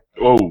the way.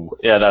 Oh,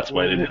 yeah, that's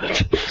why they did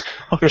it.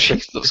 Oh,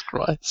 Jesus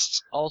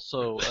Christ.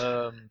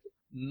 Also,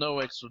 no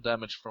extra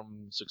damage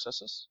from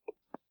successes.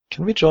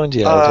 Can we join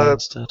the Elder Uh,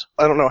 instead?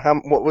 I don't know,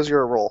 what was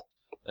your roll?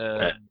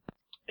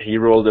 He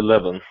rolled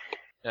 11.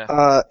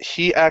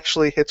 He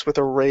actually hits with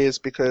a raise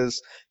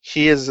because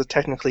he is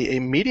technically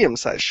a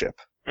medium-sized ship.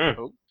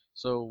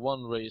 So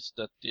one raise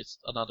that is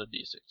another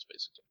d6,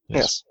 basically.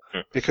 Yes.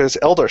 Because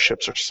Eldar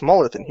ships are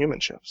smaller than human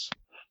ships.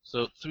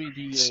 So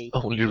 3d8.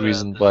 Only and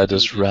reason why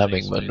this 2d6 ramming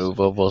basically.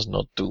 maneuver was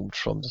not doomed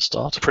from the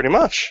start. Pretty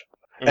much.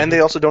 And they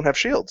also don't have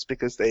shields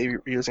because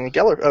they're using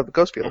a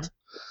ghost field.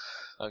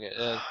 Okay,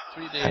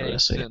 3d8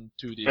 Heresy. and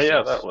 2d6. Oh,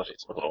 yeah, that was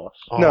what it was.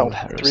 No, All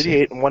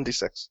heresy. 3d8 and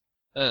 1d6.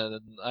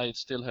 And I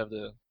still have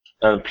the...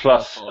 And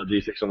plus a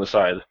d6 on the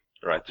side.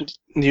 Right.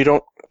 You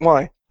don't.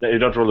 Why? You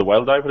don't roll the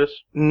wild die for this?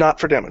 Not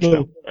for damage,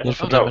 no. Not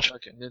for Okay, damage.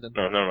 Okay, then,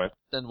 No, never mind.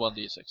 then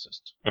 1d6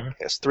 is.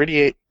 Yes,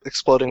 3d8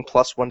 exploding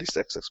plus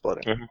 1d6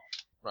 exploding.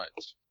 Right.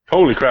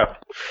 Holy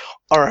crap.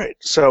 Alright,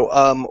 so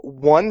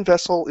one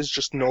vessel is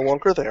just no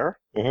longer there.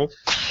 Mhm.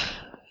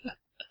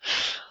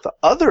 The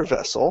other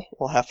vessel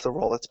will have to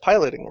roll its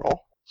piloting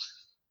roll.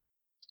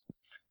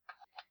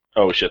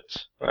 Oh shit.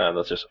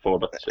 That's just a 4,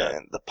 but yeah.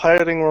 And the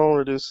piloting roll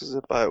reduces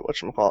it by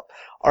whatchamacallit.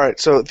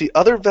 Alright, so the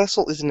other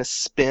vessel is in a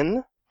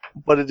spin,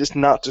 but it is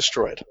not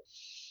destroyed.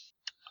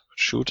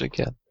 Shoot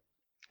again.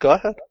 Go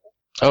ahead.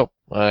 Oh,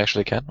 I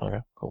actually can. Okay,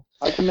 cool.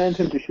 I command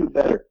him to shoot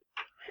better.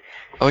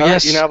 Oh Alright,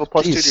 yes. you now have a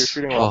 +2 to your please.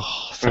 shooting roll.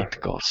 Oh, thank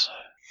God.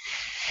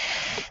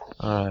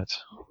 Alright.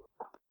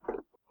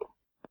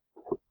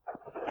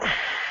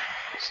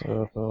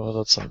 So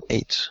that's an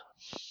 8.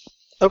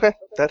 Okay,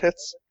 that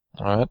hits.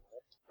 Alright.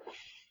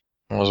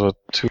 Was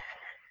it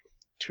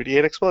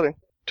 2d8 exploding.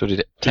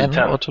 2d10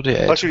 2d10. or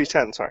 2d8? Oh,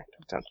 2d10, sorry.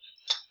 2d10.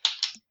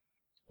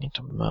 Need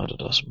to murder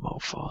those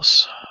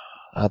mofos.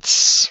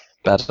 That's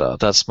better.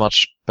 That's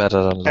much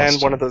better than last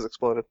And one time. of those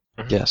exploded.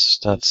 Yes,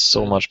 that's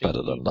so much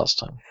better than last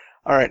time.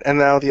 Alright, and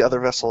now the other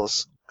vessel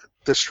is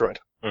destroyed.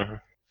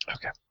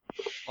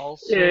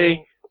 Also,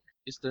 Yay.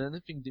 is there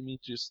anything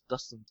Demetrius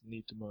doesn't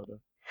need to murder?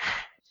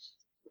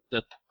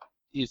 That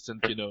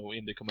isn't,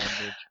 in the command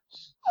bridge.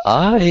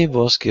 I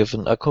was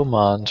given a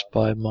command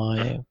by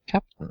my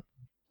captain.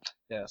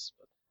 Yes.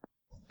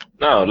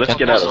 Now, let's And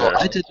get out of also, here.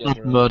 I did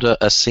not murder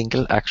a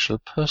single actual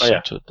person Oh,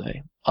 yeah.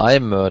 today. I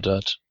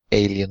murdered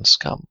alien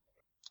scum.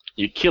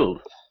 You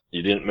killed.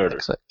 You didn't murder.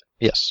 Exactly.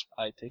 Yes,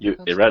 I take You it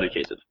as-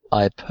 eradicated.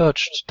 I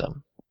purged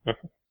them.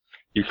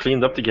 You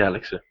cleaned up the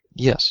galaxy.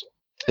 Yes,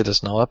 it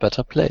is now a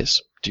better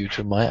place due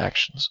to my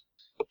actions.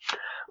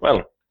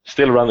 Well,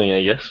 still running,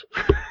 I guess.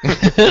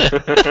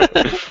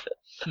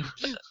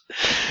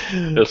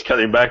 Just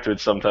cutting back to it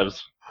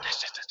sometimes.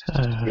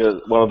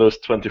 One of those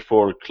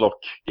 24 clock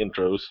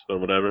intros or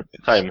whatever.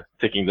 Time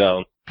ticking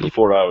down for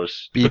 4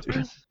 hours. Beep,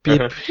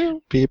 beep,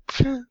 beep.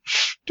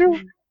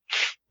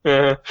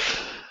 Uh,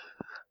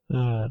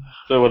 Uh,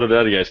 So what are the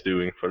other guys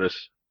doing for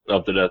this?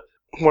 After that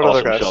What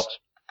awesome other guys? shot?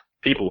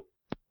 People.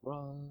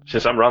 Run.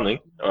 Since I'm running,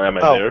 or am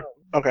I Oh. there?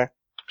 Okay.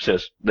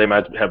 Since they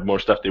might have more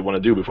stuff they want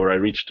to do before I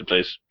reach the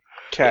place.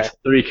 Okay. It's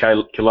 3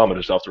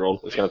 kilometers after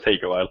all. It's gonna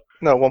take a while.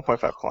 No,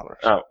 1.5 kilometers.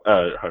 Oh,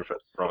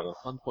 perfect. Wrong.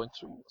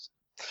 1.3.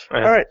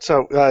 Yeah. All right,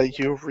 so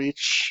you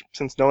reach,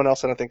 since no one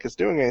else I don't think is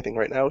doing anything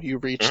right now, you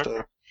reach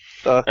Mhm.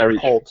 the I reach.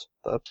 hold,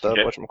 the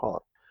Okay.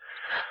 whatchamacallit,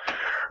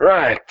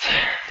 Right.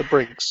 the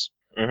Briggs.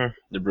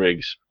 The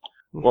Briggs.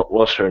 What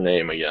was her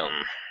name again?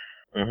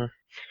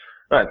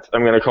 Right.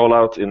 I'm gonna call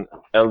out in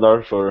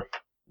Eldar for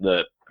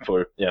the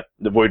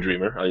Void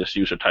Dreamer. I'll just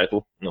use her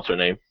title, not her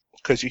name.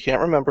 Because you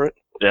can't remember it.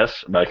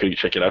 Yes, but I could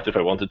check it out if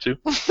I wanted to.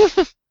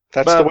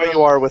 That's the way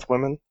you are with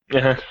women.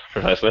 Yeah,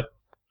 precisely.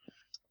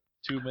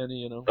 Too many,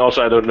 you know.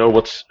 Also, I don't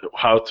know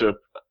how to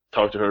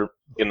talk to her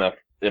in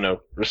a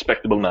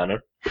respectable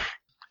manner.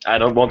 I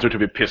don't want her to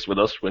be pissed with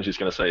us when she's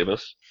gonna save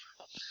us.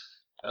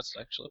 That's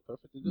actually a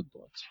perfectly good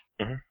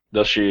point.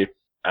 Does she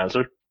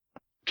answer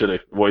to the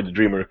Void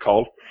Dreamer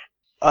call?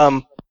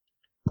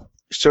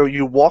 So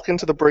you walk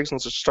into the Briggs and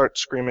just start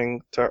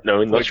screaming to her. No,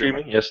 not Void Dreamer.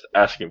 screaming. Just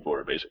asking for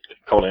her, basically,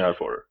 calling out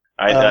for her.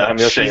 I'm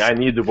just saying I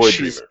need the Void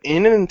She's Dreamer.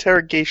 in an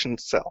interrogation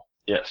cell,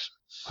 Yes.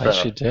 why is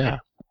she there?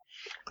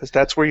 because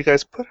that's where you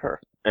guys put her.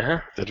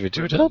 Did we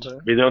do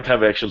that? We don't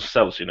have actual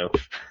cells, you know.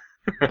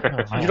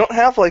 You don't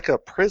have like a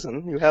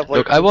prison. You have like.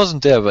 Look, I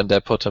wasn't there when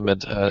they put him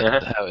into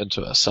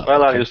a cell.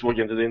 Well, I okay? just walk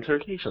into the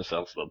interrogation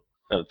cells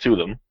then, to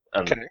them,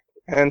 and Okay.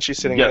 And she's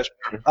sitting Yeah.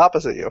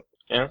 opposite you.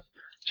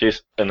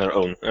 she's in her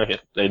own. Okay,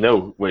 they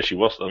know where she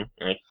was then.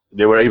 Okay.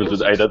 They were able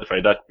to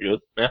identify that. Good.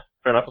 Yeah,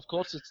 fair enough. Of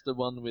course, it's the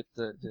one with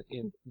the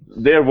in.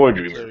 They're Void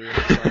Dreamer. area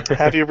inside.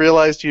 Have you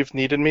realized you've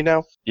needed me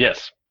now?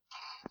 Yes.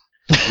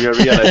 We are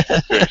realizing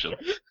the situation.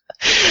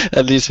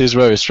 At least he's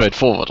very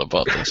straightforward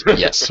about this.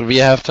 Yes, we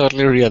have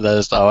totally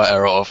realized our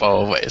error of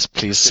our ways.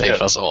 Please save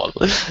Yeah. us all.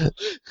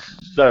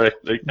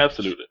 Directly,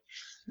 absolutely.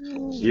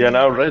 We are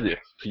now ready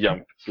to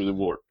jump through the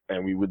warp,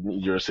 and we would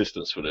need your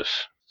assistance for this.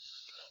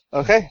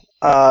 Okay.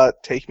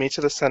 Take me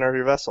to the center of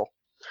your vessel.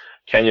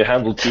 Can you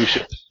handle 2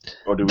 ships,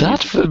 or do we? need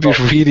That to will be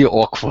stop? really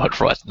awkward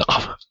right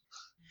now.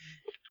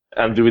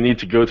 And do we need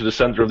to go to the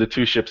center of the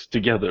 2 ships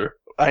together?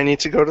 I need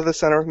to go to the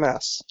center of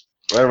mass.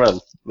 Very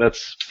well.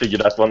 Let's figure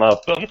that one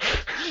out then.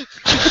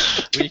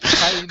 We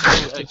kind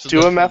of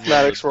Do a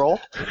mathematics roll.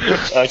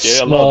 Okay, a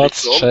Smart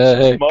logic roll.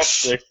 checks. Smart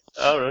check.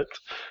 Alright.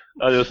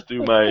 I'll just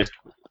do my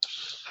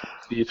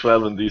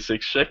D12 and D6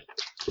 check.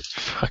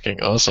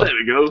 Fucking awesome. There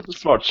we go.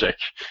 Smart check.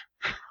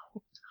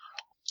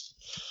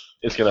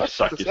 It's gonna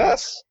suck. isn't it?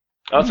 Success.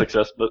 A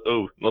success, but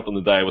not on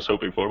the die I was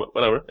hoping for, but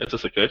whatever. It's a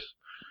success.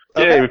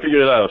 Okay. Yay, we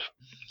figured it out.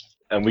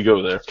 And we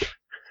go there.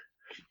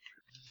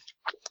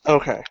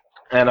 Okay.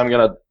 And I'm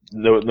gonna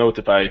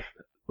notify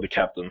the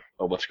captain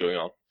of what's going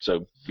on.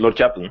 So, Lord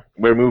Captain,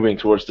 we're moving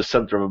towards the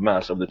center of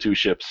mass of the 2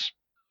 ships,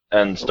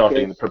 and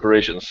starting the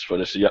preparations for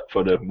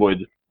the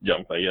void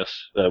jump, I guess,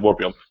 warp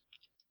jump.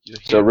 You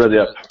So hear ready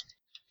through up.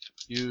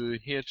 You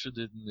hear through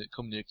the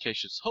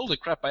communications. Holy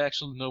crap! I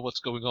actually know what's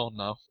going on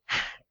now.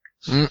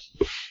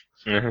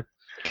 Mhm.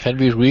 Can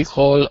we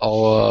recall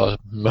our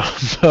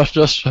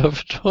murder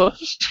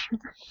servitors?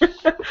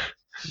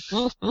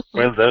 Well,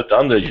 they've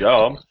done their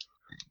job.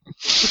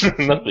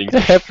 Nothing. They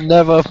have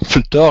never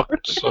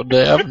docked, so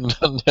they haven't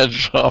done their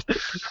job. They're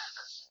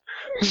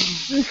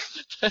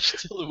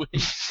still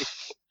waiting.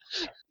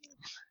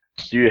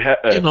 Do you have?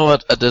 You know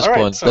what? At this Alright,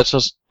 point, so- let's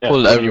just Yeah,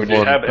 pull you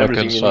everyone have back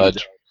everything you inside.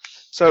 need.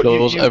 So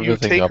Close you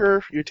everything take up.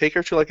 her. You take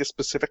her to like a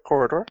specific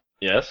corridor,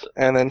 Yes.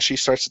 and then she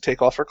starts to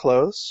take off her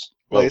clothes,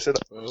 Well- lays Oh.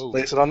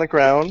 it on the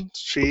ground.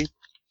 She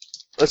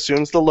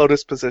assumes the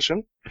lotus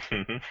position.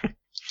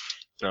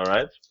 All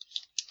right.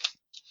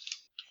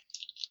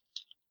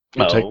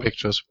 You take No.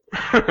 pictures.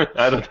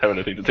 I don't have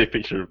anything to take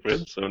pictures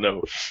with, so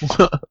no.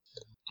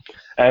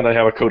 And I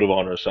have a code of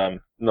honor, so I'm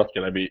not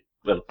gonna be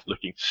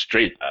looking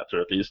straight at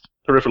her at least.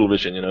 Peripheral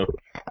vision, you know.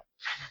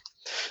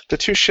 The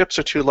 2 ships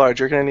are too large.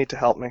 You're gonna need to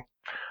help me.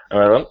 All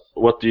right. Well,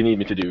 what do you need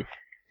me to do?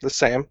 The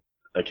same.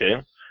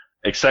 Okay.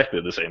 Exactly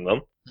the same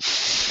then.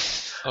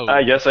 Oh,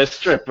 I guess I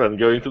strip and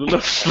go into the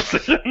lotus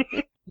position.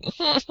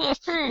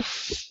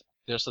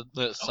 there's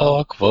the sound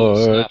Awkward.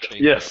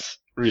 snapping. Yes.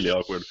 Really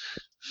awkward.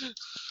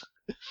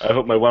 I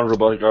hope my one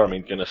robotic arm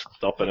ain't gonna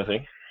stop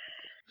anything.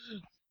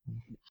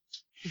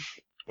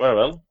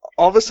 Well.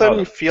 All of a sudden, Oh.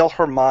 you feel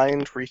her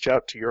mind reach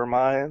out to your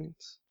mind,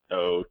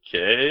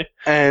 Okay.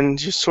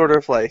 and you sort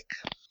of like,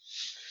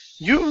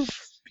 you're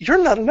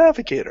not a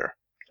navigator.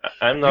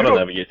 I'm not You a don't-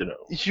 navigator, no.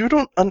 You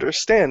don't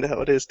understand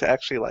how it is to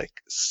actually like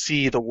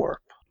see the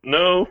warp.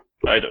 No,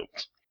 I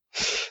don't.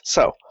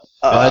 So,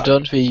 Why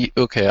don't we?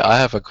 Okay, I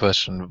have a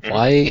question. Mhm.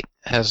 Why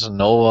has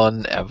no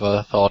one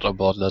ever thought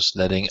about us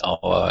letting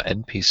our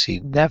NPC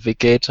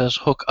navigators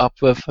hook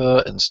up with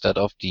her instead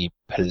of the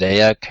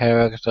player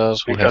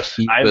characters who have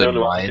Because I'm the feeble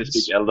only one who can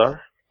minds? speak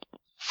Eldar.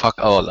 Fuck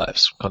our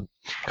lives. Continue.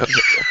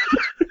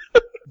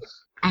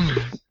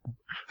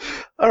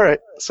 All right.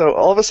 So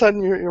all of a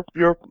sudden,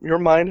 your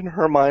mind and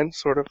her mind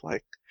sort of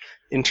like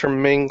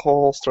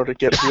intermingle, sort of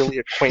get really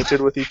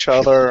acquainted with each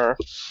other.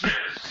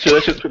 Should I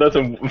just put up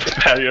some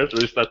barriers,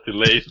 or is that too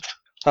late?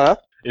 Huh?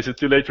 Is it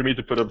too late for me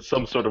to put up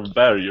some sort of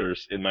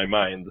barriers in my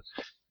mind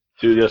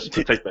to just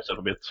protect myself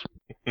a bit?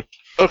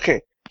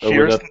 Okay. Or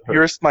would that hurt?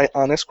 Here's my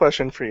honest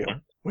question for you.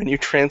 When you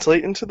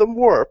translate into the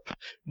warp,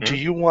 do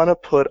you want to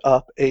put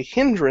up a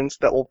hindrance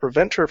that will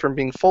prevent her from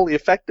being fully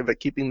effective at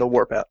keeping the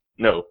warp out?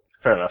 No,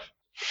 fair enough.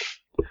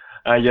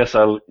 I guess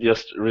I'll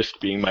just risk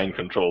being mind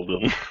controlled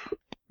then.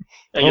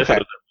 I guess I don't have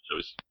a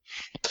choice.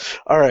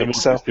 All The right. warp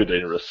So is too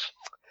dangerous.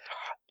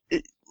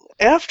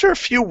 after a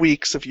few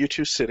weeks of you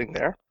two sitting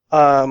there,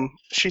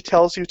 she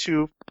tells you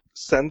to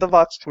send the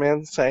Vox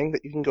command saying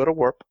that you can go to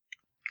warp.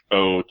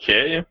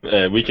 Okay,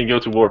 we can go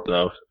to warp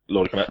now,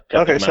 Lord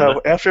Captain Okay, Commander.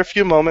 so after a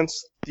few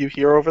moments, you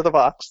hear over the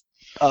Vox,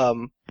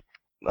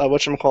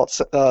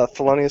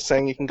 Thelonious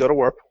saying you can go to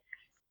warp.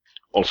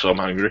 Also, I'm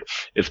hungry.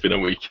 It's been a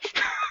week.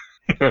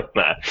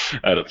 Nah,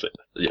 I don't say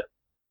that. Yeah.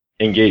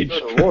 Engage.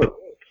 Go to warp.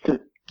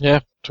 Yeah,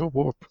 to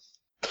warp.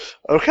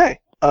 Okay,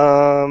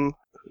 I'm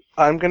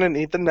gonna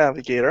need the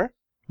navigator.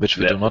 Which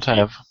we do not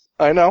have.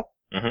 I know.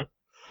 Mhm.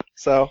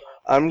 So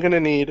I'm gonna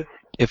need.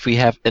 If we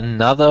have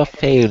another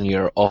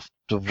failure of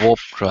the warp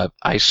drive,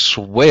 I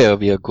swear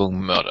we are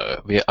going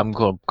murder. I'm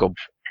going to go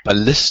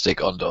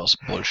ballistic on those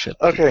bullshit.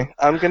 Okay,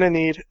 I'm gonna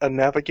need a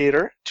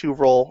navigator to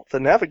roll the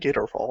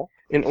navigator roll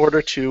in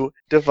order to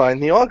divine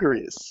the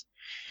auguries.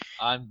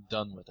 I'm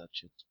done with that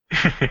shit.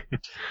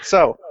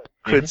 So,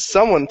 could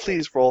someone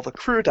please roll the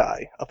crew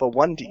die of a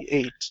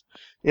 1d8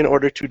 in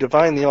order to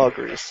divine the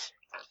auguries?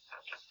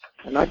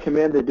 And I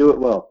command to do it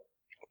well.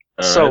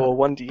 So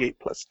Alright. a 1d8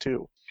 plus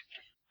 2.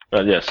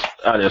 Yes,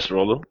 I'll just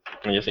roll them.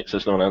 I guess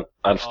since no one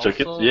else took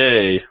it. Also-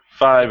 Yay!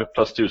 5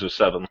 plus 2, so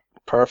 7.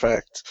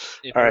 Perfect.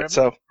 If All I right,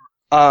 so,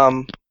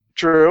 remember-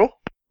 Drew,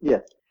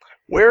 Yes.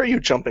 where are you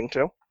jumping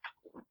to?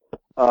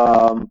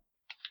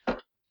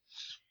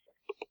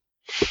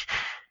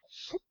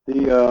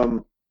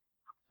 The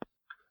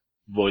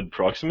Void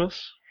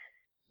Proximus?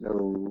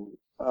 no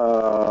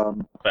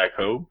Back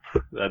home,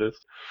 that is.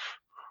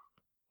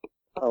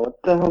 what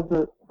the hell's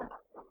it?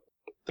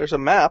 There's a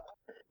map.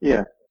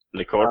 Yeah.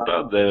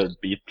 Licorta, the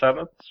beat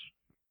planet.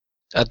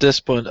 At this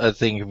point, I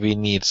think we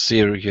need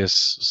somewhere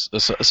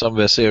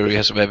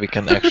serious where we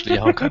can actually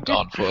hunker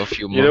down for a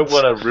few months. You don't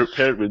want to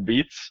repair it with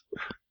beats?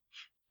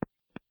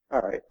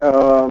 All right.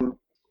 Well,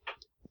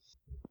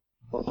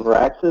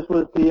 Veraxis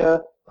was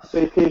the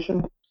space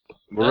station.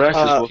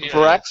 Veraxis Okay.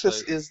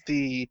 Veraxis is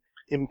the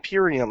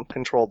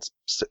Imperium-controlled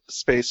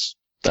space.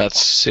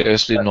 That's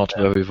seriously not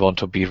where we want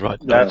to be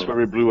right now. That's where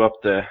we blew up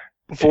the...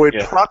 Void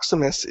Yeah.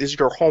 Proximus is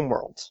your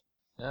homeworld.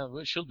 Yeah,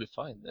 we should be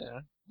fine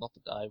there. Not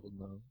that I will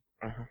know.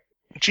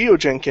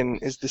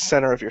 Geojenkin is the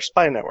center of your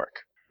spy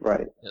network.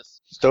 Right.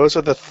 Yes. Those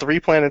are the 3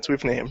 planets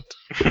we've named.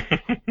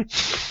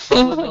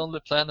 Probably the only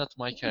planet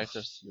my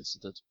characters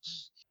visited.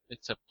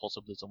 Except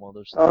possibly some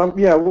others.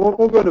 Yeah,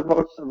 we'll go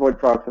to Void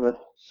Proximus.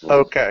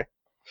 Okay.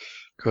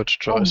 Good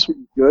choice.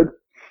 Good.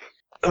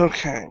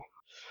 Okay.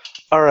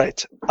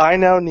 Alright. I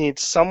now need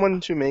someone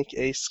to make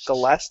a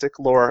Scholastic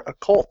Lore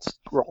Occult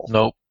roll.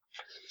 Nope,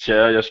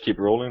 Shall I just keep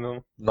rolling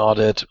then? not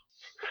it.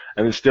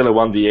 And it's still a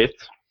 1d8,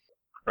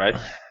 right?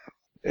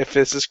 If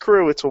this is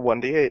crew, it's a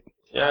 1d8.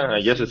 Yeah,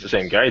 I guess it's the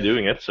same guy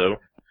doing it, so...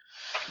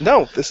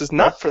 No, this is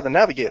not for the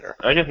navigator.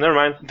 Okay, never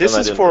mind. This Then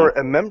I is didn't for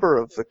know. a member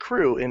of the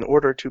crew in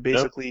order to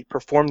basically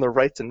perform the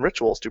rites and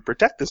rituals to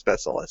protect this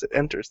vessel as it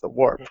enters the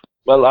warp.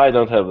 Well, I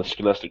don't have a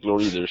Scholastic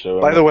Lore either, so...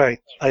 By the way,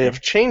 I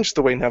have changed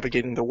the way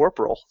navigating the warp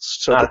roll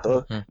so that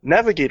the Mhm.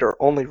 navigator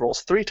only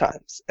rolls 3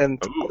 times,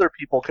 and Ooh. other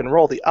people can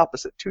roll the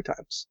opposite 2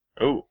 times.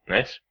 Oh,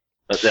 nice.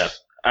 But yeah,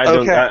 I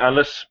don't... Okay.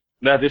 unless...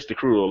 That is the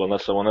crew roll,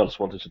 unless someone else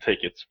wanted to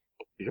take it.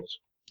 Because...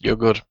 You're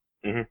good.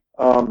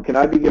 Can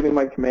I be giving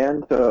my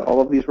command to all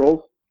of these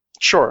rolls?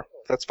 Sure,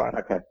 that's fine.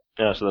 Okay.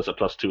 Yeah, so that's a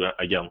 +2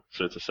 again,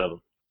 so it's a 7.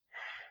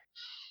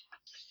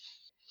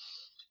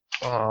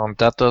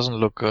 That doesn't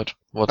look good.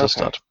 What is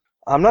Okay. that?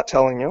 I'm not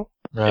telling you.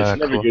 It's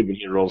never Cool. good when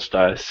he rolls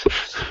dice.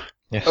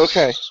 Yes.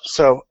 Okay,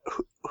 so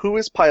who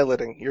is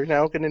piloting? You're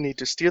now going to need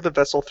to steer the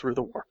vessel through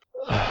the warp.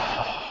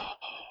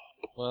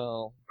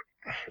 Well,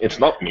 It's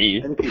not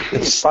me,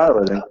 NPC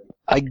piloting.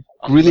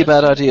 Really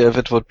bad idea if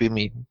it would be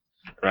me.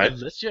 right?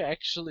 unless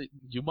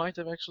you might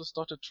have actually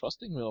started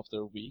trusting me after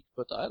a week,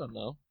 but I don't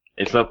know.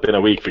 It's not been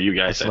a week for you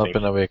guys, It's I not think.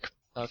 been a week.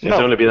 Okay. It's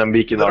only been a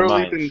week in our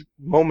Literally minds. been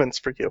moments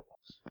for you.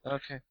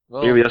 Okay.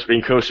 Well, We've just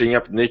been cozying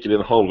up naked in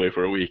the hallway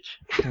for a week.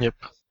 Yep,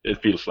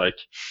 It feels like.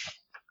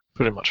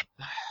 pretty much.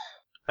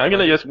 I'm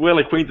gonna get well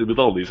acquainted with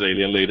all these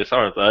alien ladies,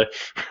 aren't I?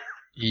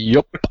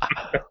 Yup.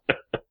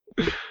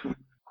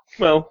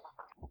 Well,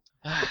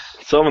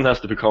 someone has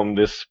to become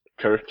this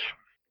Kirk.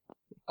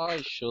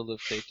 I should have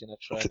taken a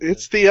track.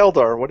 It's the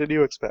Eldar. What did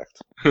you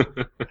expect?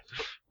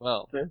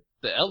 Well, Yeah.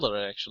 the Elder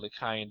are actually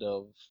kind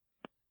of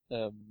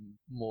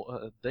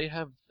more. They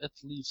have at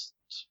least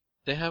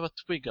They have a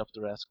twig up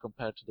their ass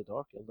compared to the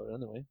Dark Eldar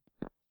anyway.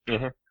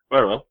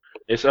 Very well.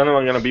 Is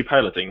anyone going to be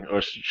piloting,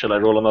 or shall I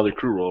roll another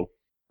crew roll?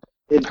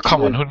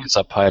 Come on, who needs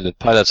a pilot?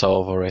 Pilots are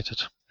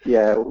overrated.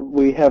 Yeah,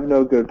 we have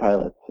no good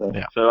pilots. So.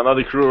 Yeah. So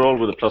another crew roll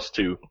with a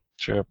 +2.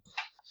 Sure.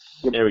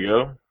 Here we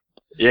go.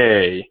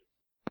 Yay.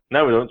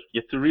 Now we don't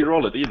get to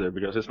re-roll it either,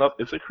 because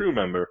it's a crew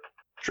member.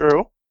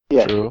 Drew,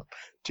 Yeah. True.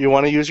 do you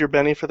want to use your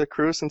Benny for the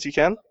crew since you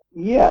can?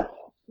 Yes.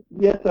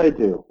 Yes, I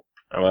do.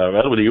 Well,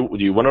 do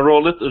you want to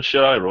roll it, or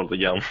should I roll it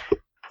again?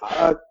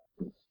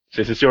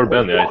 Since it's your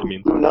Benny, I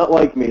mean. You do not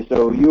like me,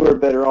 so you are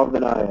better off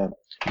than I am.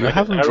 You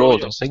haven't I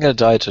rolled roll a single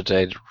die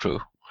today, Drew.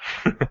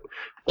 That's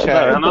Okay,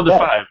 not Another bad.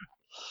 5.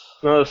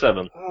 Another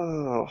 7.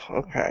 Oh,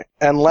 okay.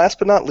 And last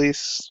but not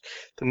least,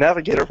 the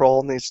navigator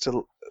roll needs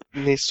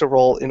to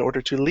roll in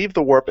order to leave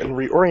the warp and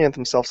reorient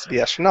themselves to the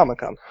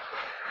Astronomicon.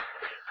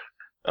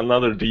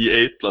 Another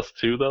D8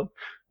 +2 then.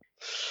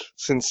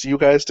 Since you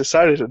guys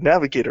decided a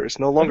navigator is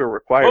no longer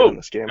required in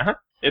this game.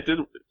 It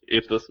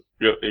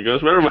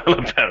goes very well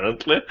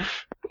apparently.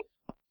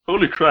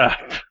 Holy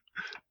crap.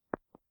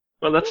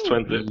 Well, that's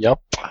 20. Yep.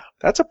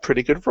 That's a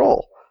pretty good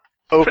roll.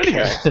 Pretty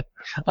Okay. good.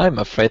 I'm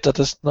afraid that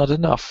is not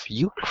enough.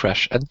 You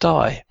crash and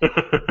die.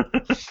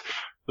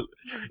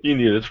 You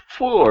needed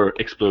 4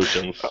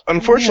 explosions.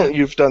 Unfortunately,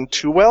 you've done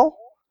too well.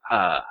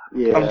 Ah,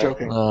 Yeah. I'm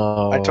joking.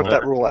 No. I took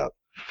that rule out.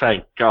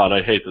 thank God,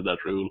 I hated that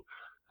rule.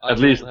 I At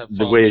least will have the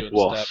found way you it and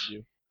was. stabbed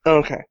you.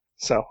 Okay.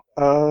 So,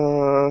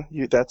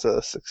 that's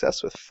a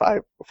success with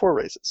 4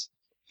 raises.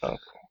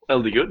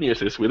 Well, the good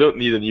news is we don't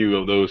need any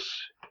of those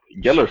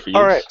Geller fields.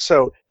 All right.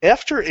 So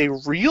after a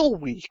real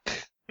week,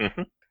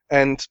 Mhm.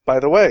 and by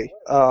the way,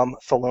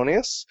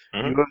 Thelonious,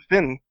 Mhm. you have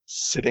been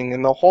sitting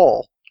in the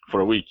hall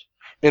For a week.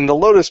 in the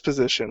lotus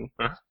position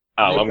Oh,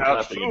 I'm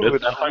without clapping a bit.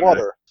 food I'm and hungry.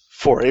 water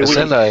for a Is week.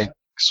 there like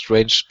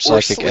strange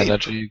psychic sleep.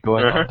 energy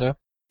going on there?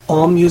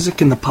 All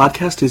music in the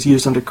podcast is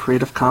used under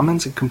Creative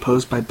Commons and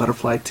composed by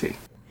Butterfly Tea.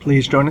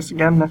 Please join us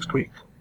again next week.